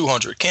go for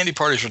 200. Candy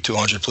parties for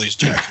 200, please,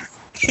 Jack.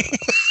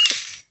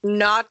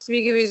 Not to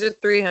be confused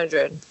with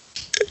 300.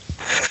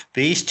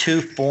 These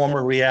 2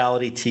 former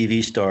reality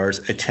TV stars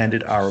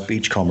attended our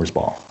Beachcombers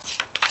Ball.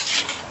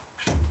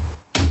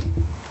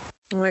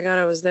 Oh my God,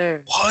 I was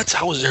there. What?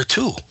 I was there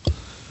too.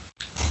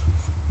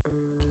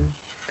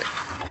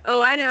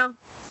 Oh, I know.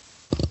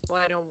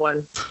 Well, I know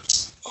one.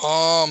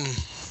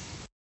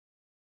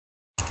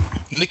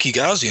 Nikki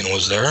Gazian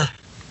was there.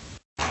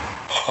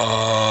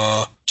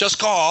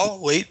 Jessica Hall.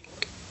 Wait.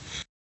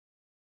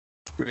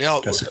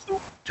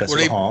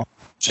 Jessica Hall.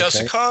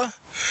 Jessica.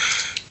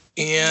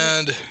 Okay.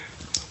 And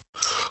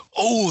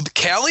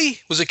Callie?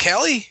 Was it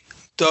Callie?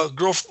 The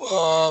girl.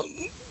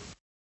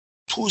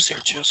 Who was there?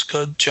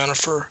 Jessica,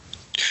 Jennifer.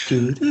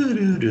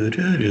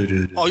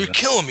 Oh, you're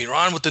killing me,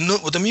 Ron, with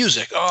the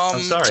music.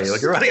 I'm sorry,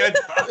 you're running out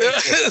of time.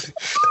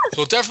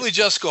 So definitely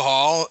Jessica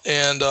Hall,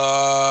 and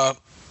I'm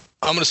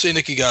gonna say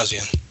Nikki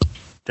Gazian.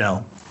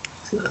 No.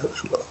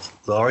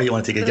 Laura, you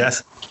want to take a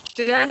guess?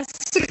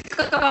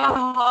 Jessica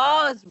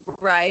Hall is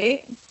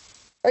right.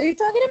 Are you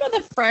talking about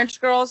the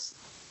French girls?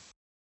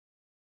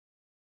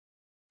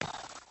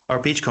 Our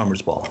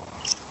Beachcombers Ball.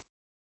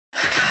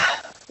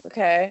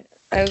 Okay.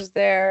 I was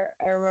there,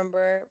 I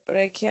remember, but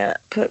I can't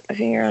put my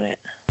finger on it.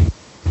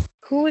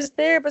 Who was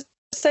there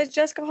besides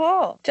Jessica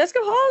Hall? Jessica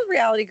Hall is a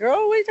reality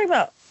girl. What are you talking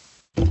about?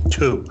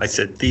 2. I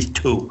said these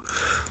 2.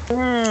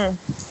 Do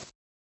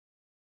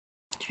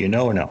you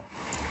know or no?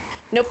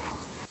 Nope.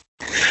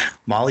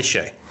 Molly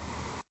Shay.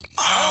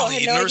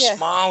 Molly, Nurse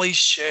Molly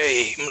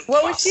Shay.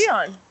 What was she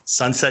on?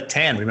 Sunset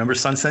Tan. Remember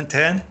Sunset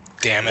Tan?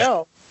 Damn it.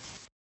 No.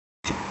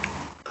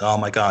 Oh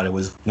my God! It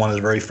was one of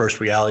the very first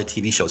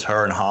reality TV shows.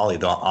 Her and Holly,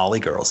 the Ollie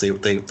girls. They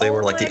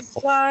were like. Oh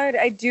my God!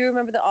 I do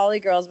remember the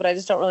Ollie girls, but I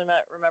just don't really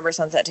remember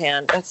Sunset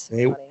Tan. That's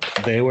funny.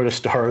 They were the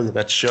stars of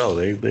that show.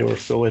 They were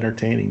so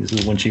entertaining. This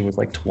is when she was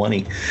like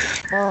 20.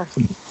 Oh.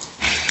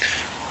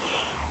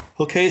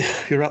 Okay,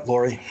 you're up,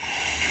 Lori.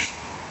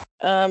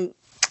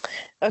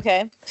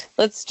 Okay,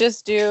 let's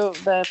just do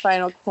the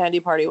final candy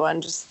party one.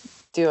 Just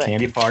do it.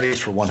 Candy parties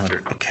for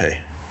 100.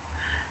 Okay.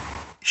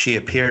 She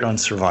appeared on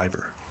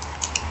Survivor.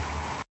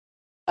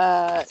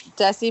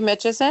 Desi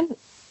Mitchison?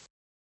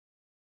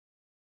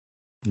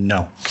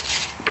 No.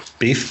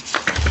 Beef?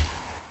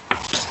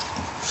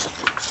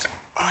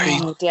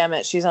 Oh, damn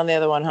it. She's on the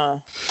other one,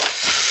 huh?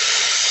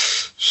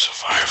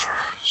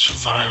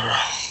 Survivor.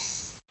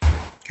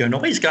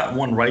 nobody's got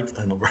one right. These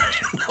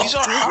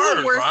are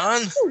hard,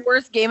 Ron. It's the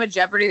worst game of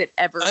Jeopardy that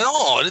ever. I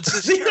know.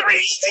 It's These are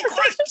easy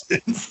questions.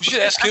 You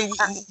should ask him.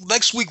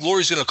 Next week,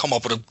 Lori's going to come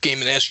up with a game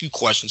and ask you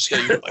questions. See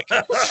how you like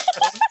it.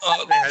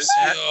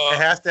 It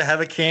has to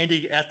have a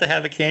candy. Has to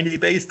have a candy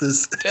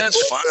basis. That's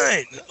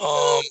fine.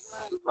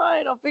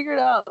 Fine, I'll figure it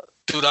out.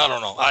 Dude, I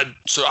don't know. I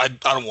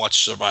don't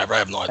watch Survivor. I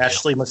have no idea.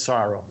 Ashley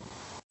Massaro.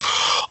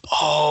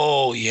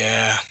 Oh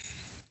yeah.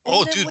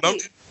 Oh, then dude. wait.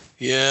 Remember?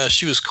 Yeah,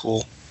 she was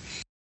cool.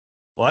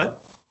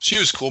 What? She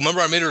was cool.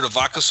 Remember, I made her the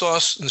vodka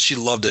sauce, and she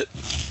loved it.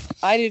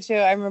 I do too.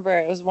 I remember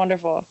it was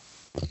wonderful.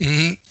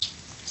 Hmm.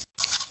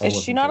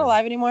 Is she not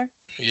alive anymore?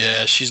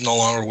 Yeah, she's no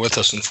longer with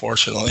us,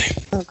 unfortunately.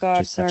 Oh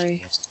God,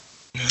 sorry.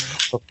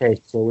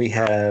 Okay, so we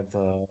have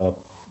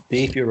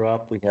Beef, you're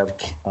up. We have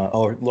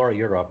Laura,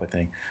 you're up. I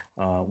think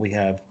we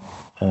have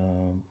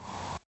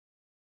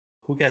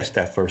who guessed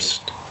that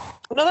first?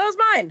 No, that was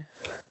mine.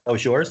 That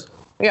was yours.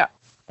 Yeah.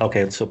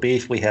 Okay, so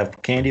Beef, we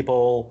have Candy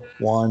Bowl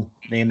 1,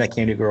 Name That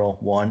Candy Girl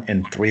 1,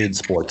 and 3 in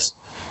sports.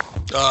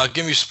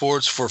 Give me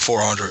sports for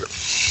 400.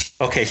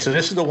 Okay, so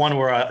this is the one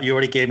where you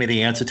already gave me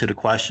the answer to the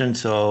question,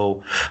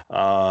 so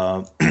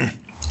I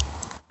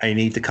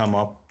need to come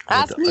up.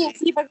 Ask me and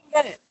see if I can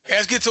get it.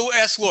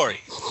 Ask Lori.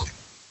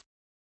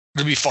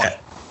 It'll be fun.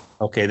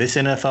 Okay, this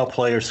NFL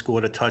player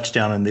scored a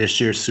touchdown in this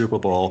year's Super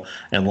Bowl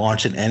and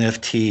launched an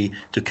NFT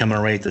to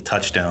commemorate the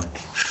touchdown.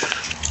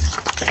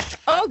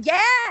 Oh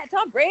yeah,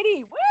 Tom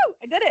Brady. Woo!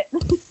 I did it. You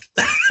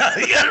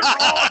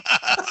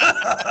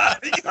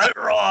got it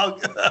wrong.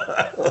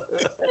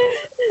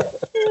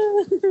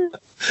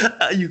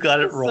 You got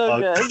it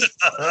wrong. So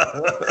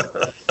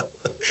good.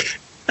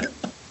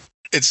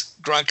 It's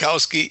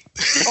Gronkowski.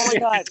 Oh my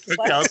God.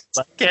 What?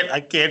 I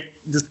can't.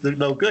 Just they're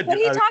no good. But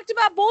he talked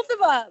about both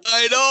of us.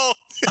 I know.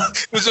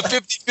 It was a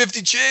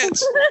 50-50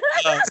 chance.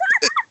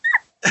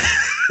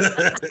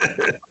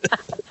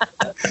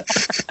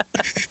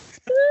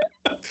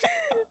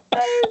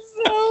 That is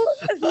so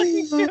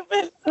fucking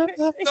stupid.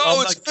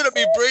 No, it's good. I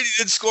mean, Brady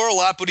did score a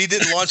lot, but he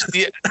didn't launch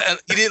the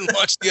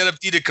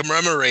NFT to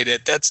commemorate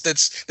it. That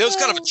was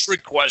kind of a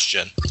trick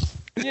question.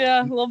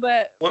 Yeah, a little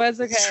bit, but it's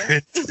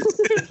okay.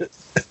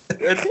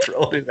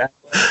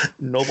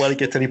 Nobody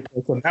gets any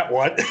points on that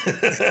one.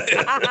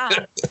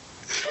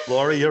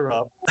 Lori, you're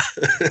up.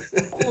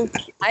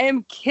 I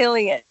am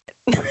killing it.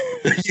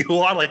 You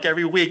are, like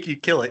every week you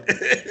kill it.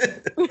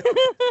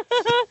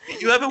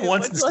 You haven't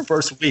won since the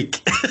first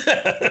week.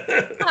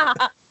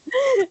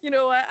 You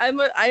know what?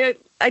 I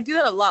do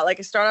that a lot. Like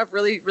I start off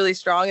really, really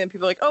strong, and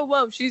people are like, "Oh,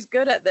 whoa, she's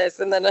good at this,"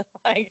 and then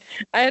like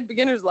I had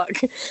beginner's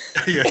luck.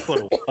 Yeah, what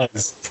it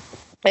was.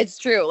 It's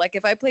true. Like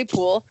if I play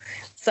pool,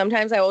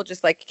 sometimes I will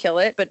just like kill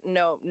it, but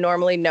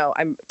normally no,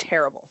 I'm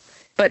terrible.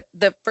 But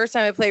the first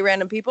time I play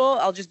random people,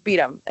 I'll just beat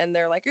them, and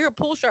they're like, "You're a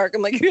pool shark."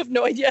 I'm like, "You have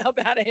no idea how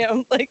bad I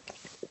am." Like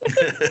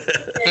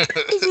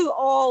this is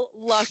all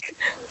luck.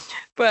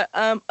 But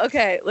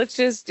okay, let's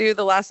just do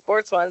the last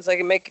sports one so I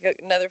can make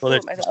another fool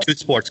of myself.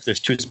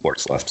 There's two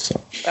sports left,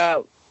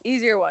 so.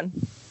 Easier one.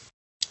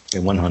 Okay,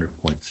 100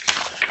 points.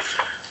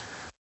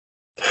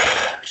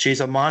 She's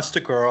a monster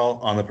girl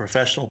on the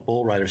Professional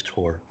Bull Riders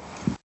Tour.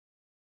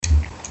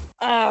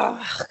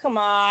 Oh, come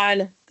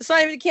on. That's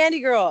not even a candy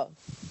girl.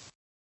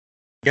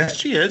 Yes,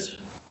 she is.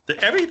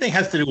 Everything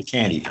has to do with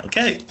candy,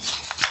 okay?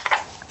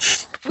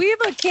 We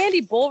have a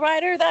candy bull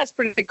rider? That's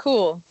pretty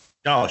cool.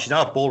 No, she's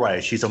not a bull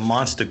rider. She's a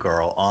monster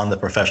girl on the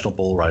Professional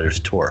Bull Riders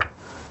Tour.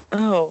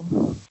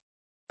 Oh,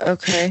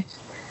 okay.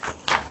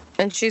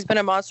 And she's been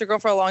a monster girl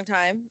for a long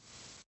time?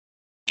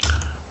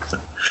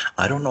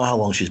 I don't know how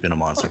long she's been a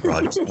monster girl.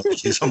 I just know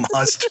she's a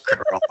monster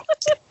girl.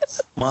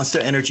 Monster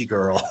energy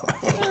girl.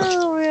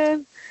 Oh,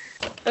 man.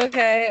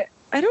 Okay.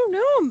 I don't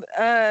know.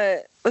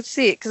 Let's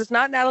see, because it's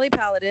not Natalie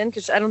Paladin,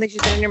 because I don't think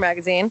she's been in your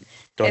magazine.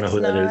 Don't know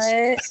who that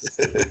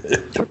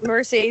is.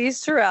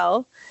 Mercedes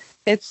Terrell.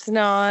 It's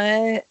not.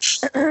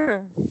 I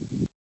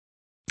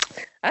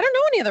don't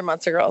know any other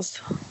monster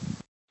girls.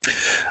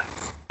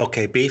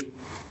 Okay, Beef.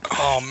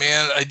 Oh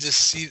man, I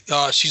just see.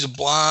 She's a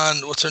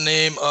blonde. What's her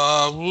name?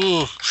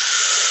 God,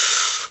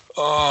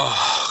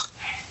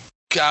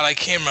 I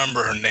can't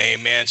remember her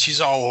name, man.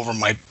 She's all over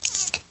my.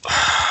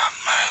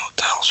 What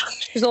the hell's her name?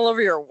 She's all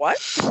over your what?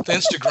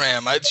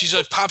 Instagram.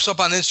 She pops up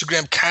on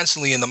Instagram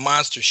constantly in the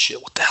monster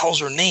shit. What the hell's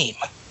her name?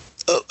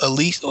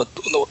 Elise. No.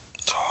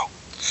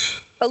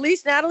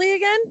 Elise Natalie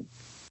again?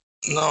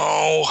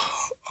 No.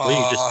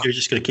 You're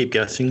just gonna keep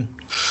guessing.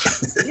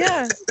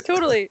 Yeah,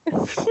 totally.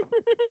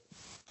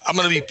 I'm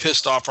gonna be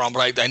pissed off, Ron,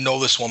 but I know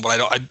this one, but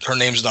her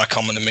name's not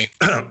coming to me.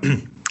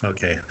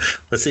 Okay,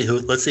 let's see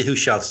who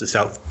shouts this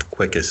out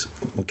quickest.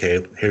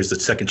 Okay, here's the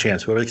second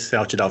chance. Whoever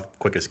shouts it out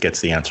quickest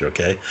gets the answer.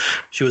 Okay,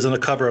 she was on the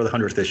cover of the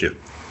 100th issue.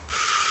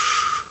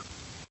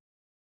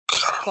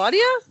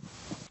 Claudia?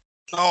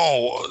 No.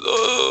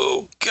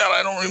 Oh God,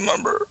 I don't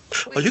remember.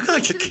 Oh, you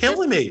guys are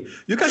killing me.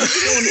 You guys are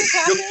killing me.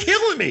 You're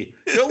killing me.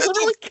 You're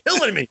literally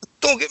killing me.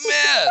 Don't get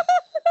mad.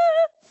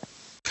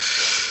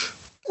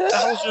 What the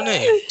hell's her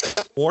name?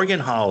 Morgan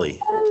Holly.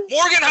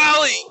 Morgan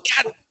Holly.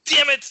 God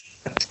damn it.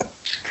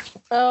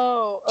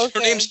 Oh, okay.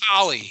 Her name's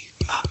Holly.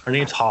 Her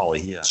name's Holly.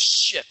 Yeah.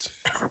 Shit.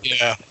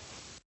 Yeah,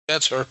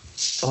 that's her.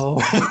 Oh,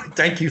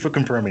 thank you for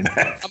confirming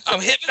that.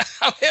 I'm hip.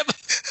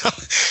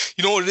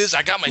 You know what it is?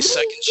 I got my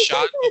second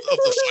shot of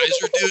the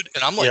Pfizer, dude,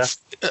 and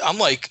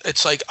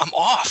it's like I'm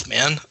off,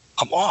 man.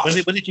 I'm off.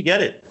 When did you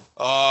get it?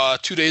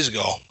 2 days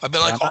ago. I've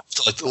been off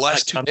for like the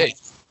last 2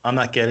 days. I'm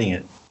not getting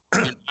it.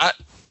 You're not?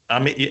 I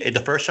mean,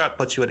 the first shot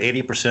puts you at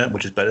 80%,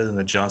 which is better than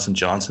the Johnson &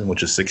 Johnson,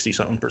 which is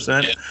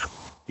 60-something%. Yeah.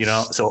 You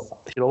know, so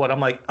you know what?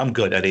 I'm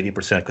good at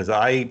 80% because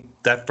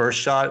that first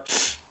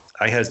shot,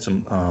 I had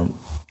some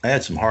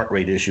heart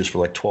rate issues for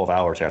like 12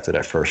 hours after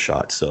that first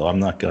shot. So I'm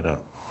not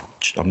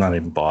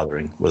even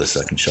bothering with a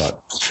second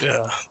shot.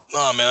 Yeah.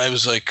 No, man, I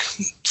was like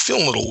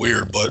feeling a little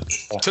weird, but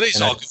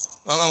today's all good.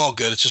 I'm all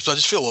good. It's just I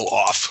just feel a little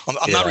off.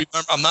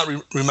 I'm not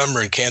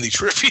remembering candy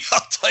trivia. I'll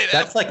tell you that.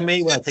 That's like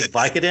me when I take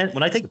Vicodin.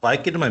 When I take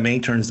Vicodin, my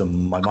mind turns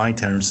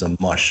to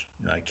mush.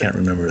 I can't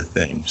remember a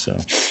thing. So,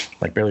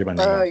 like barely my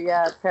name. Oh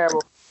yeah, it's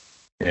terrible.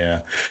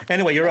 Yeah.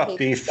 Anyway, you're up,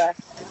 Beef.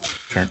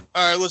 Turn.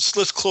 All right,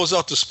 let's close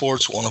out the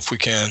sports one if we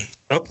can.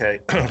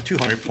 Okay,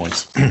 200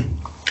 points.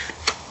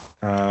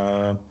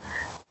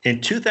 In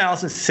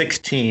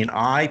 2016,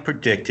 I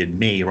predicted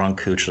Ron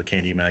Kuchler,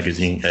 Candy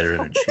Magazine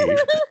editor-in-chief,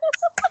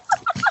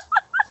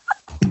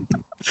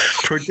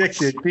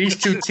 predicted these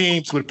two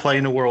teams would play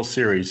in the World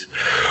Series.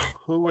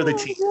 Who were the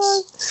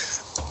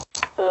teams?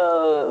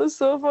 Oh, that was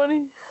so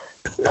funny.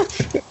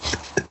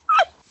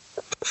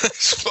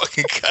 This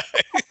fucking guy.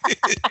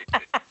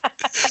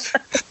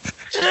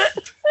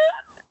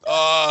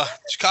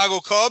 Chicago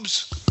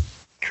Cubs.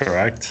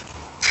 Correct.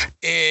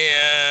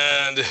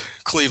 And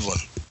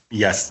Cleveland.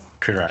 Yes,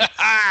 correct.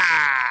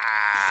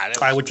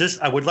 I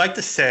would like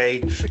to say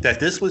that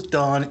this was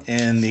done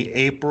in the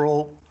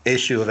April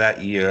issue of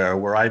that year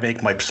where I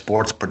make my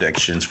sports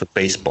predictions for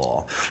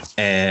baseball.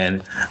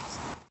 And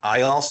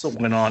I also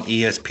went on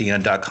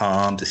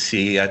ESPN.com to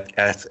see when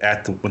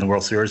the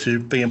World Series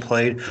was being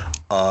played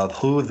of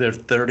who their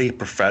 30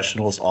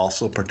 professionals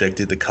also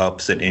predicted the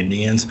Cubs and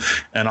Indians.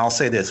 And I'll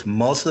say this,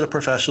 most of the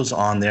professionals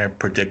on there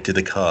predicted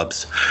the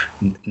Cubs.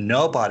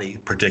 Nobody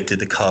predicted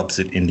the Cubs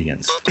and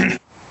Indians.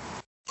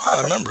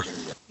 I remember.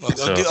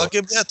 I'll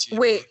give that to you.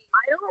 Wait,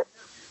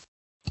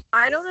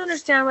 I don't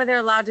understand why they're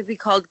allowed to be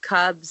called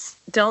Cubs.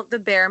 Don't the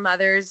bear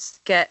mothers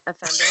get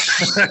offended?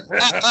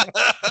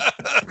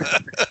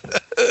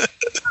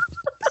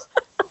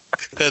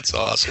 That's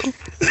awesome.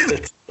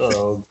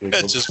 Oh,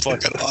 That's just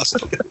fucking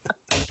awesome.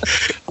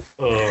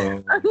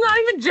 Oh, I'm not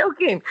even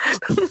joking.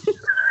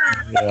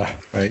 yeah,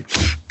 right.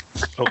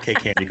 Okay,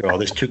 Candy Girl.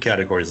 There's two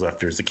categories left.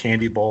 There's the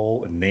Candy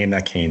Bowl and Name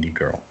That Candy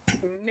Girl.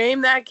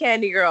 Name that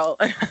candy girl.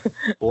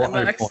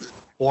 400 points.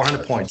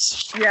 400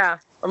 points. Yeah,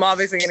 I'm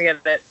obviously gonna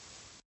get it.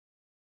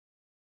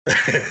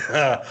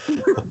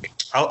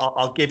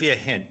 I'll give you a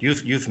hint.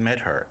 You've met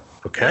her.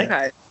 Okay.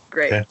 Okay.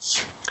 Great. Okay.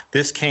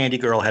 This Candy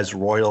Girl has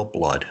royal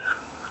blood.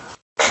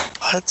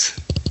 What?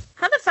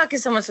 How the fuck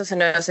is someone supposed to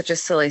know such a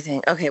silly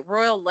thing? Okay,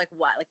 royal, like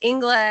what? Like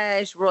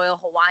English, royal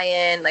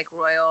Hawaiian, like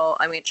royal.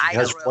 I mean, She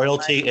has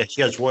royalty. Blood.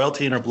 She has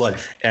royalty in her blood,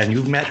 and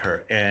you've met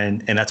her,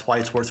 and that's why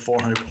it's worth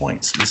 400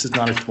 points. This is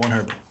not a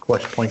 100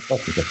 point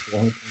question. It's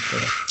 400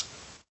 points.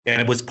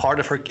 And it was part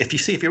of her. If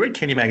you read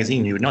Candy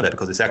Magazine, you would know that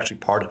because it's actually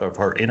part of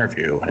her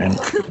interview. And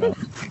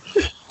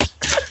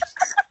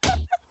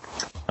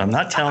I'm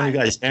not telling you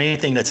guys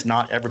anything that's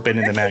not ever been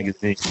in the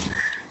magazine.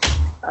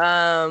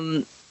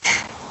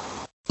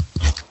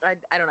 I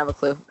don't have a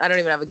clue. I don't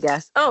even have a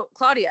guess. Oh,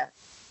 Claudia.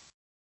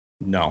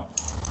 No.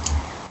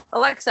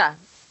 Alexa.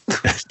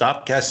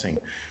 Stop guessing.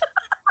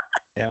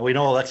 Yeah, we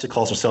know Alexa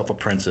calls herself a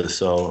princess,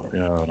 so I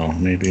don't know,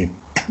 maybe.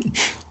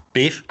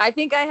 Beef? I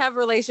think I have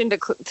relation to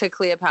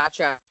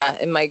Cleopatra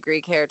in my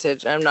Greek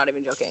heritage. I'm not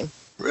even joking.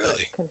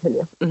 Really?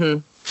 Continue. Mm-hmm.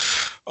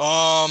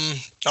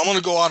 I'm going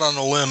to go out on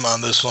a limb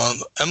on this one.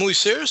 Emily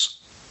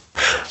Sears?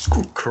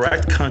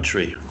 Correct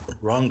country.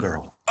 Wrong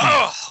girl.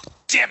 Oh,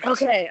 damn it.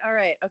 Okay, all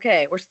right.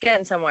 Okay, we're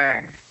getting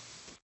somewhere.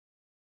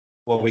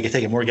 Well, we can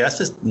take more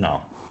guesses?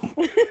 No.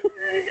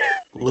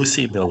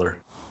 Lucy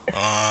Miller.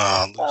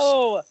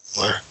 Oh.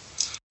 Miller.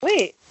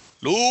 Wait.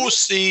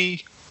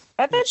 Lucy.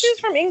 I thought she was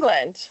from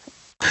England.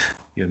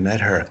 You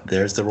met her.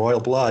 There's the royal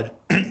blood.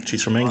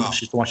 She's from England. Wow.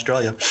 She's from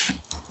Australia.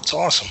 It's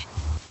awesome.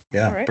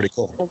 Yeah, right. Pretty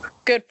cool. Well,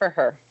 good for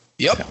her.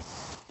 Yep.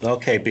 Yeah.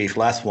 Okay, Beef.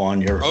 Last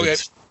one. Okay.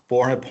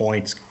 400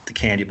 points. The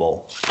Candy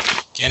Bowl.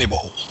 Candy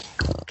Bowl.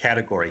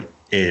 Category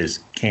is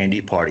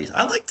candy parties.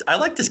 I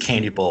like this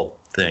Candy Bowl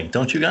thing.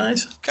 Don't you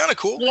guys? Kind of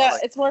cool. Yeah,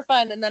 it's more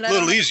fun, and then a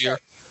little easier.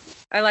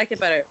 I like it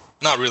better.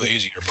 Not really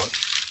easier, but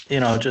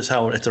just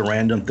how it's a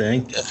random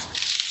thing. Yeah.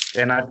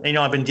 And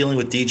I've been dealing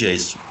with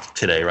DJs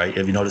today, right?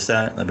 Have you noticed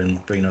that? I've been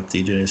bringing up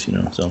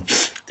DJs, So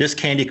this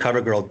Candy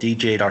Cover Girl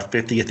DJ'd our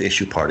 50th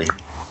issue party.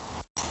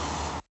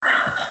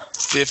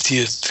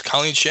 50th,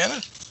 Colleen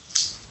Shannon?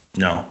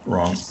 No,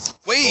 wrong.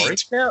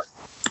 Wait. No.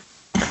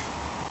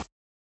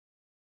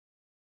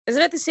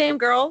 Isn't it the same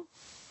girl?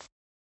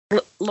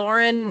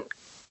 Lauren?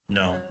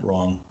 No,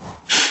 wrong.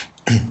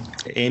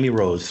 Amy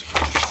Rose.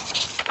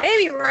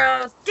 Baby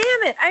Rose.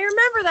 Damn it. I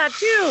remember that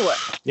too.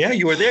 Yeah,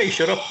 you were there. You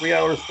showed up 3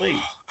 hours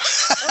late.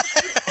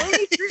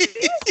 Only 3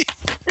 days?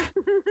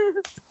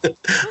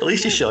 At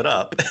least you showed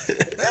up.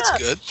 That's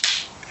good.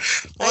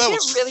 Well, that I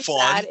was get really fun.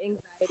 bad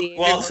anxiety.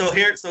 Well, so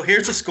here's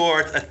the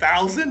score: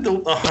 1,000 to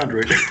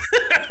 100.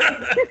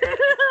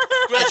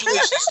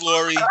 Congratulations,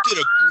 Lori. You did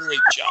a great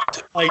job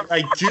today.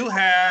 I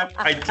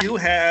do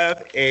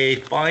have a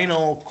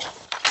final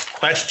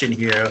question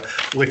here,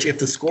 which if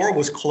the score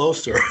was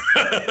closer,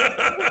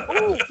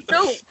 Oh,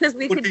 no, because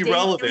we Would could be basically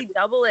relevant.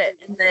 double it,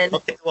 and then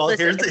okay. Well,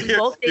 listen, if we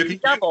both you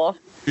did double.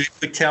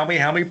 could tell me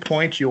how many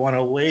points you want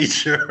to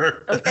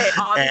wager. Okay,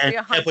 obviously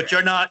 100. But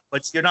you're not.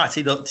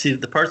 See,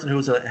 the person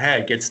who's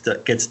ahead gets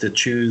to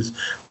choose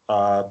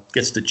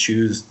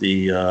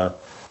the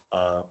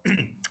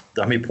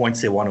how many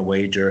points they want to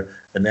wager,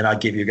 and then I'll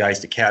give you guys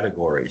the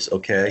categories.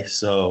 Okay,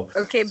 so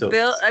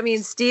Bill. I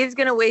mean, Steve's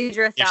gonna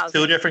wager 1,000. there's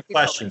two different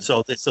questions.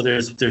 So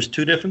there's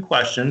two different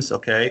questions.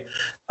 Okay,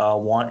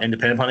 one, and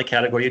depending upon the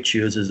category you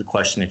choose, is the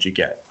question that you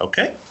get.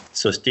 Okay,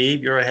 so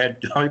Steve, you're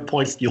ahead. How many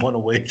points do you want to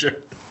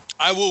wager?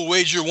 I will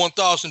wager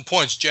 1,000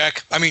 points,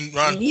 Jack. I mean,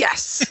 Ron.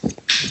 Yes.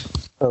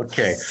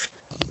 Okay.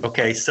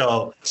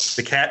 So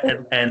the cat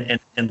and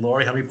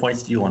Lori, how many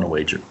points do you want to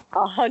wager?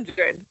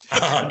 100.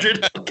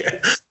 100.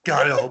 Okay.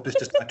 God, I hope it's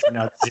just not turn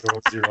out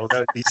 0-0. That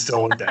would be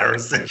so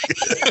embarrassing.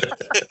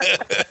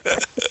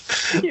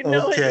 You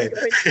know Okay.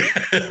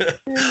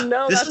 You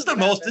know This that's is the what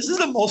most. happened. This is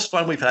the most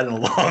fun we've had in a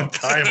long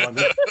time on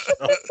this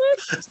show.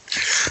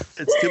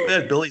 It's too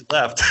bad Billy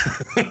left.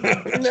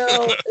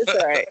 No, it's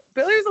all right.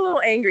 Billy was a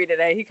little angry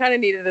today. He kind of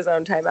needed his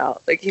own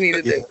timeout. Like he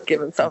needed to give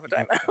himself a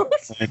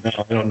timeout.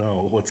 I don't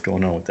know what's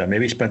going on with that.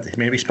 Maybe he spent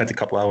a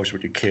couple hours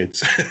with your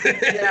kids.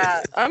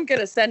 Yeah, I'm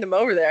gonna send him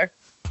over there.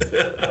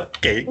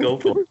 Okay, go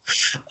for it.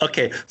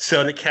 Okay,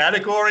 so the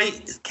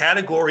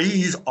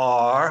categories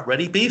are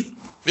ready, Beef?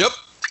 Yep.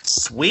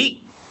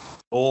 Sweet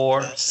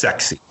or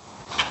sexy?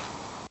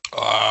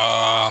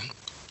 I'm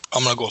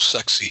gonna go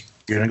sexy.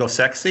 You're gonna go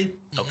sexy?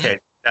 Okay,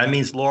 that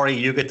means Lori,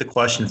 you get the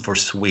question for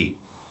sweet.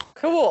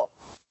 Cool.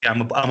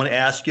 I'm going to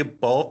ask you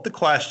both the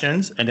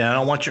questions, and then I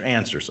don't want your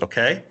answers.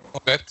 Okay?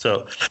 Okay.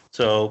 So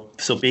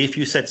Beef,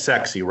 you said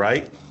sexy,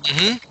 right?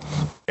 Mm-hmm.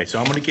 Okay. So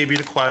I'm going to give you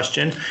the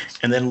question,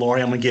 and then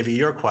Lori, I'm going to give you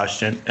your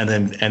question, and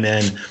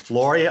then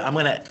Lori, I'm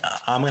going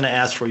to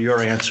ask for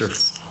your answer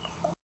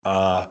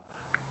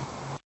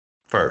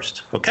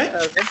first. Okay?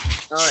 Okay.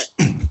 All right.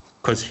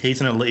 Because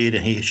he's in the lead,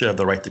 and he should have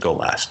the right to go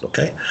last.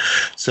 Okay?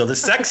 So the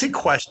sexy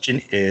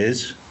question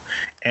is,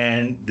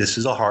 and this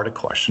is a harder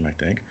question, I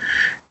think.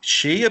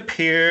 She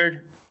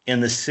appeared in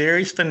the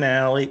series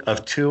finale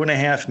of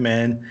 2.5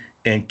 Men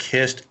and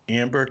kissed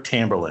Amber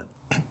Tamberlin.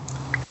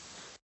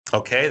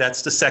 Okay,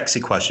 that's the sexy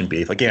question,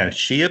 Beef. Again,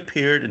 she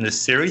appeared in the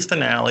series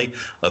finale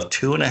of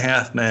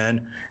 2.5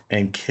 Men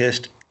and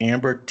kissed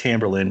Amber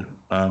Tamberlin,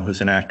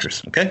 who's an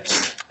actress. Okay,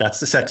 that's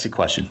the sexy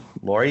question.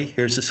 Lori,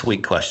 here's the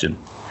sweet question.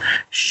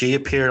 She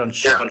appeared on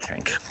Shark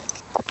Tank.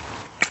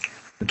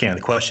 Again,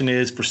 the question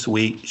is for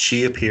sweet.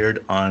 She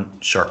appeared on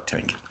Shark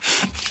Tank.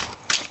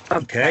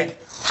 Okay.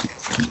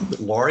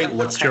 Lori,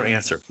 what's your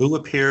answer?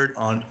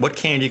 What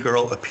candy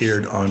girl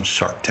appeared on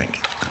Shark Tank?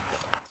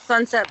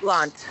 Sunset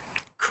Blonde.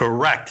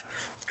 Correct.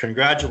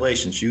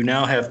 Congratulations. You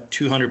now have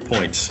 200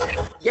 points.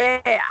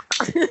 Yeah.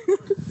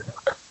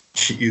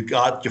 You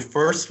got your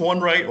first one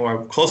right,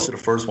 or close to the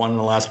first one and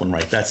the last one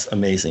right. That's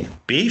amazing.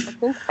 Beef,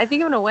 I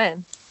think I'm gonna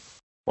win.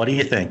 what do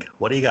you think?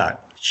 What do you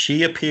got?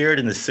 She appeared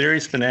in the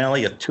series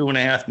finale of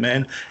 2.5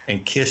 Men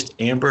and kissed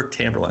Amber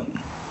Tamberlin.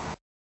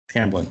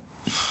 All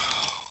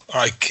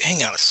right,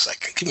 hang on a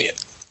second.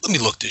 Let me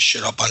look this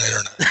shit up on the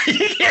internet.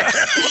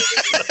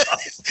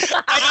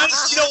 I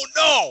honestly don't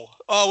know.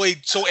 Oh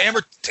wait, so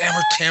Amber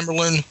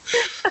Tamberlin.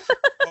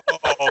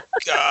 Oh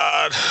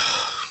God.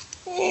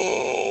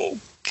 Oh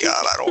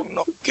God, I don't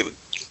know. Give it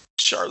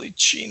Charlie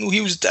Sheen.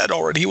 He was dead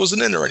already. He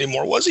wasn't in there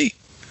anymore, was he?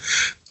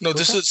 No,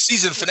 this is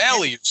season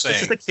finale. You're saying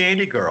This is the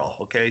candy girl.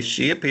 Okay,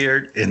 she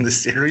appeared in the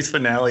series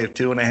finale of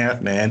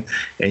 2.5 Men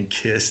and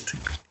kissed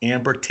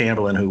Amber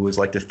Tamberlin, who was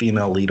like the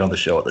female lead on the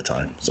show at the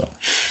time. So.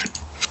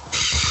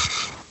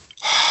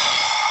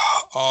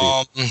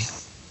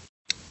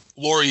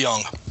 Lori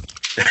Young.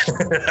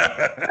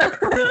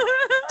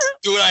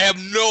 Dude, I have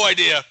no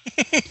idea.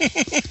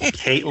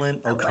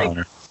 Caitlin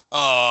O'Connor.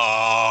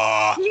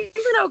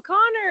 Caitlin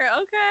O'Connor.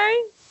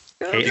 Okay.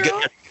 Go,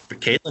 girl.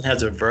 Caitlin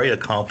has a very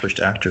accomplished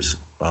actress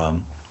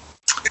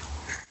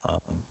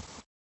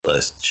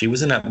list. She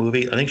was in that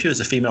movie. I think she was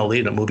a female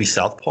lead in a movie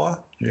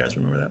Southpaw. You guys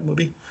remember that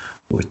movie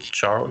with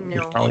Charlie?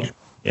 No. Charlie?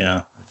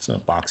 Yeah, it's a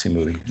boxing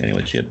movie.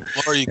 Anyway, she had.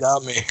 Lori, you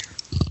got me.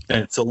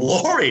 And so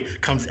Lori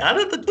comes out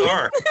of the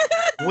dark,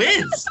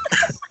 wins,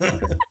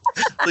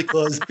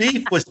 because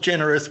Beef was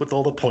generous with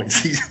all the points.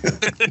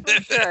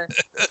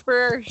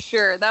 For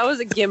sure. That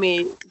was a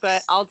gimme,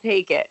 but I'll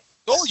take it.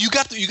 Oh, you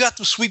got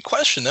the sweet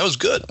question. That was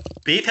good.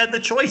 Beef had the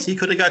choice. He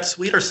could have got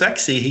sweet or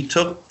sexy. He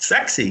took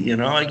sexy.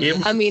 I gave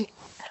him. I mean,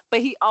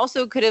 but he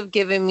also could have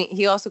given me.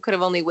 He also could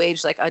have only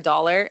waged like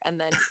 $1, and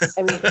then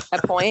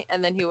a point,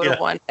 and then he would have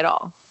won it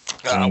all.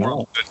 We're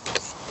good.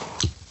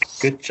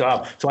 Good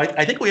job. So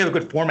I think we have a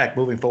good format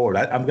moving forward.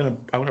 I'm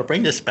gonna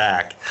bring this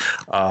back,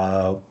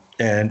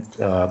 and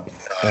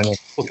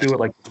we'll do it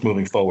like this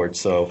moving forward.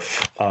 So,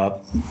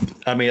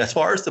 I mean, as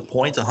far as the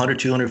points, 100,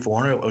 200,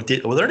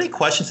 400, were there any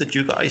questions that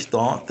you guys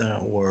thought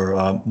that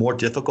were more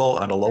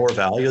difficult at a lower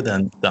value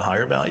than the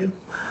higher value?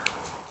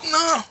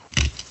 No.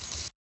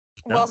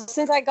 Well,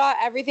 since I got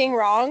everything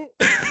wrong.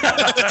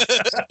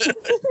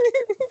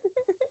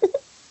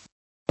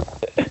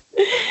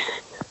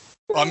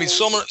 I mean,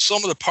 some of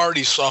the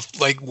party stuff,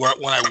 like when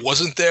I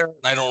wasn't there,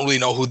 I don't really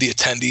know who the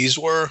attendees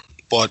were.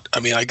 But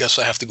I mean, I guess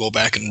I have to go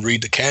back and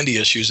read the candy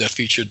issues that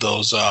featured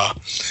those,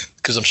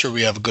 because I'm sure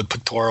we have a good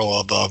pictorial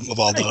of all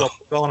the.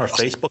 Go on our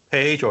Facebook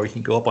page, or you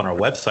can go up on our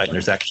website, and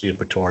there's actually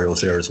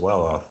pictorials there as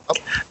well.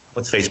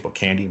 What's Facebook?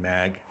 Candy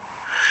Mag,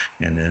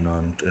 and then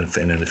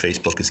the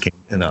Facebook is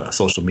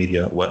social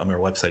media. On our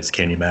website is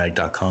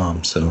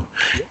candymag.com, so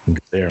you can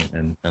go there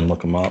and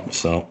look them up.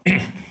 So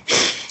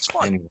It's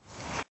fun. Anyway.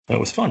 That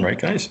was fun, right,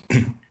 guys?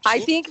 I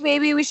think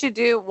maybe we should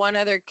do one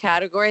other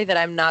category that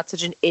I'm not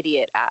such an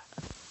idiot at.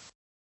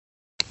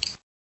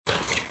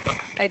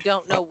 I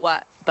don't know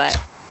what,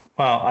 but.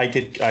 Well, I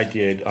did. I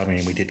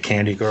mean, we did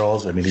Candy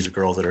Girls. I mean, these are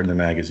girls that are in the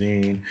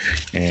magazine.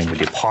 And we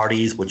did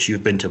parties, which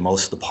you've been to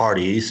most of the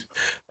parties.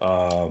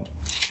 And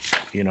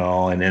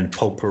then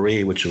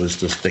Potpourri, which was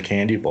just the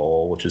Candy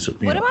Bowl, which is.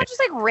 What about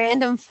just like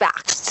random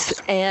facts?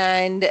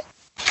 And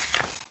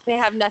they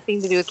have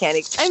nothing to do with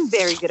candy. I'm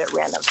very good at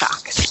random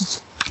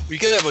facts. We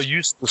could have a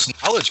useless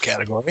knowledge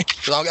category.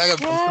 I'm pretty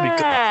good.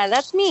 Yeah,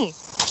 that's me.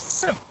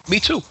 Yeah,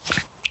 me too.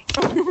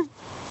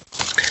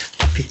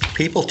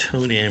 People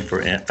tune in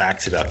for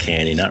facts about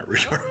candy, not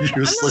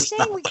useless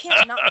I'm not saying we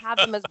can't not have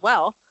them as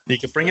well. You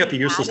can bring up your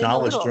useless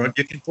knowledge during.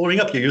 You can bring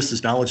up your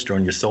useless knowledge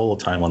during your solo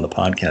time on the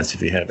podcast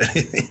if you have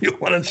anything you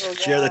want to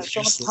share that's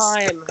useless.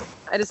 Time.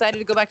 I decided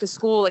to go back to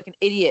school like an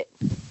idiot.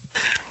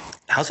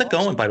 How's it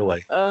going, by the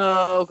way?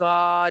 Oh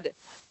God.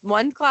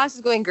 One class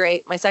is going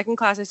great. My second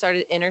class, I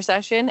started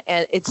intercession,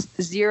 and it's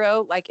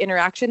zero like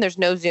interaction. There's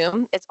no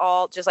Zoom. It's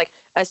all just like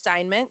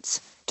assignments.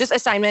 Just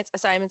assignments.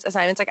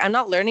 Like, I'm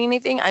not learning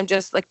anything. I'm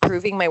just like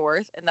proving my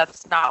worth, and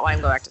that's not why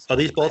I'm going back to school. Are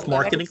these both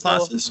marketing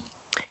classes?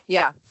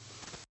 Yeah.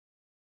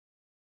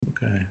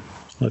 Okay.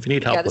 Well, if you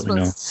need help, let me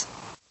know.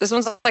 This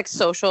one's like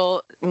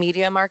social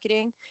media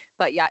marketing,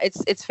 but yeah,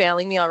 it's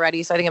failing me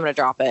already, so I think I'm gonna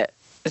drop it.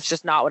 It's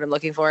just not what I'm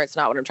looking for. It's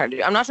not what I'm trying to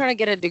do. I'm not trying to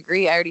get a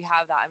degree. I already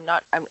have that.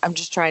 I'm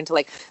just trying to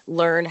like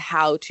learn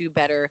how to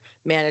better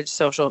manage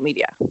social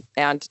media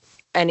and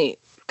any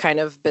kind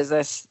of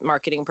business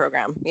marketing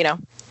program,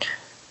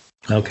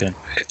 Okay.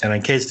 And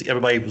in case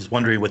everybody was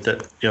wondering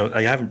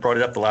I haven't brought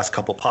it up the last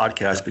couple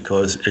podcasts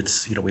because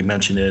it's, we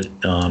mentioned it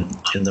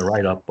in the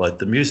write-up, but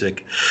the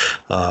music,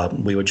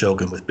 we were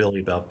joking with Billy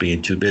about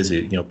being too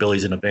busy.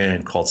 Billy's in a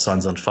band called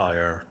Sons on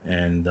Fire,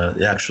 and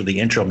actually the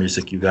intro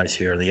music you guys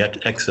hear, the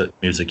exit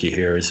music you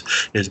hear is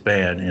his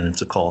band, and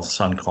it's a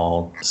song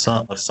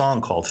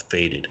called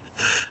Faded.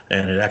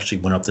 And it actually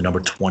went up to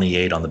number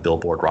 28 on the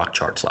Billboard rock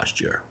charts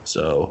last year.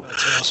 So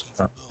That's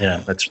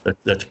awesome.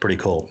 that's pretty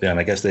cool. Yeah, and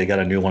I guess they got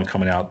a new one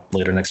coming out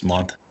later next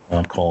month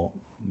called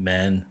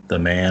the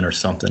Man or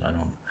something. I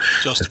don't know.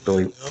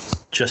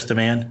 Just a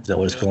Man. Is that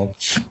what it's called?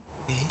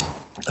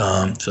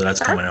 Mm-hmm. So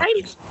that's coming out.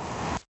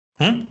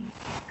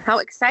 How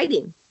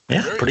exciting.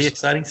 Yeah, pretty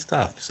exciting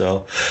stuff.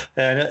 So,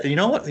 and you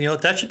know what?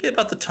 That should be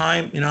about the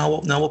time.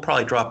 We'll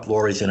probably drop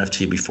Lori's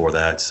NFT before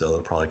that, so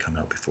it'll probably come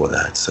out before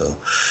that. So,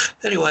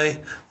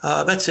 anyway,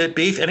 that's it.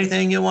 Beef,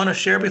 anything you want to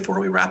share before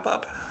we wrap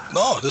up?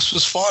 No, this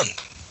was fun.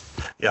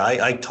 Yeah,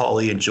 I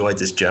totally enjoyed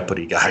this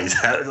Jeopardy, guys.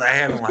 I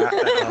hadn't laughed.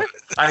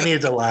 I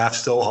needed to laugh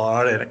so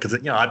hard, because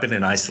I've been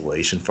in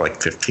isolation for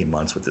like 15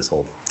 months with this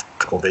whole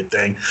COVID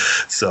thing,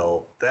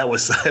 so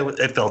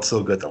it felt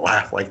so good to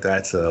laugh like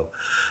that. So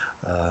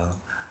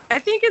I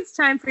think it's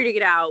time for you to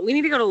get out. We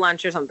need to go to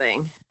lunch or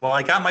something. Well,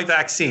 I got my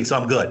vaccine, so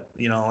I'm good.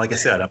 Like I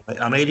said,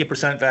 I'm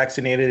 80%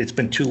 vaccinated. It's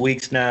been 2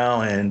 weeks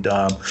now, and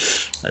I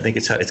think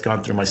it's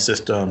gone through my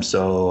system.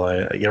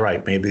 So you're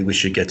right. Maybe we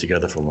should get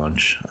together for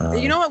lunch.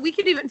 You know what? We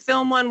could even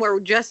film one where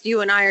just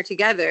you and I are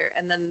together,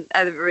 and then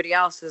everybody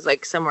else is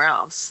like somewhere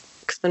else.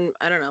 Because then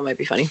I don't know, it might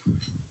be funny.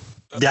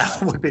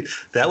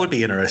 That would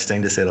be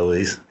interesting to say the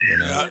least.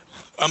 Yeah,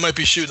 I might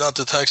be shooting out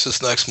to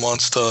Texas next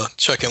month to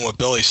check in with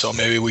Billy, so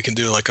maybe we can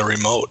do like a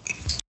remote.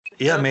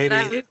 Yeah, maybe.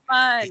 That'd be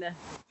fun.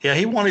 Yeah,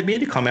 he wanted me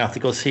to come out to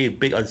go see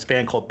this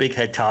band called Big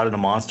Head Todd and the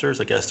Monsters.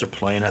 I guess they're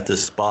playing at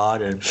this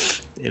spot, and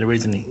the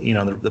reason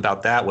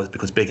about that was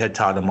because Big Head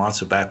Todd and the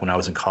Monsters, back when I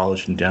was in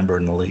college in Denver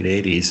in the late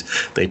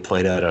 '80s, they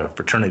played at a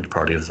fraternity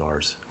party of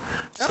ours.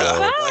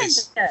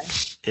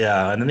 Nice.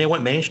 Yeah, and then they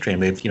went mainstream.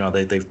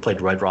 They've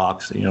played Red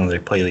Rocks. They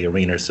play the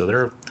arena,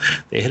 so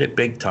they hit it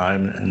big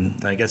time.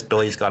 And I guess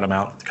Billy's got them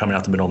coming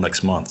out the middle of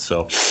next month.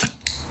 So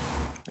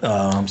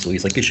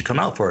he's like, you should come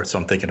out for it. So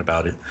I'm thinking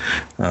about it,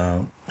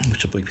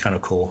 which will be kind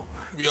of cool.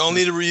 We all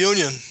need a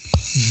reunion.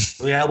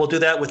 Yeah, we'll do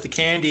that with the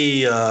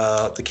candy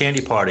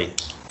party.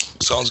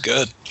 Sounds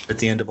good. At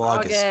the end of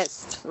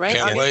August. Right?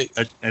 Can't wait.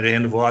 At the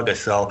end of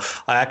August. So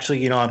I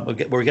actually,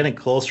 we're getting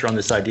closer on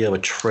this idea of a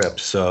trip.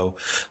 So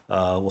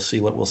we'll see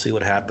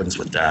what happens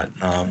with that.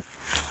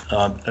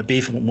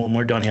 Beef, when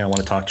we're done here, I want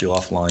to talk to you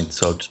offline.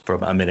 So just for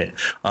a minute.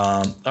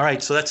 All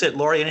right. So that's it.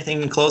 Lori,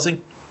 anything in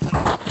closing?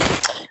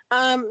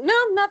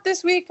 No, not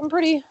this week. I'm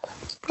pretty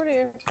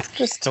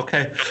just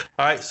Okay.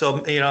 All right.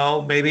 So,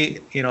 maybe,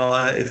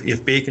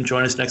 if B can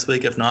join us next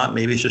week, if not,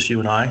 maybe it's just you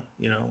and I,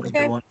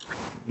 Okay.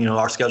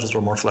 our schedules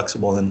are more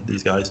flexible than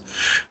these guys.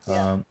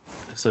 Yeah.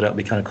 So that'd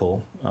be kind of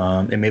cool.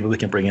 And maybe we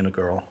can bring in a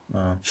girl.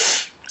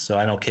 So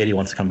I know Katie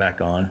wants to come back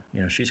on.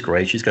 She's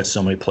great. She's got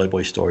so many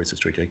Playboy stories.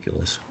 It's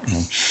ridiculous.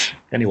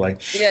 Anyway.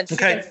 yeah, she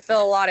Okay. can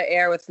fill a lot of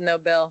air with no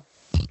bill.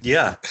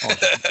 Yeah.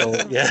 So,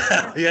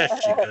 yeah,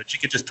 she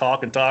could just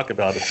talk about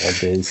it all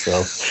day.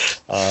 So,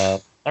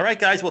 all right,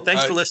 guys. Well,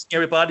 thanks for listening,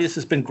 everybody. This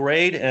has been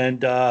great,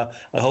 and I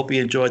hope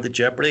you enjoyed the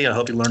Jeopardy. I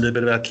hope you learned a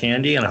bit about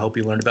candy, and I hope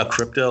you learned about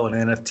crypto and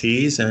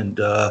NFTs, and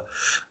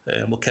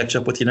we'll catch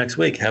up with you next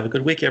week. Have a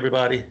good week,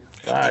 everybody.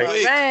 Bye.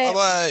 Right.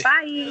 Bye-bye.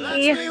 Bye.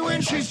 Likes me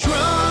when she's drunk.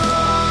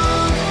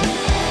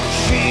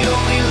 She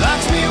only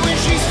likes me when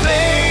she's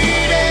fake.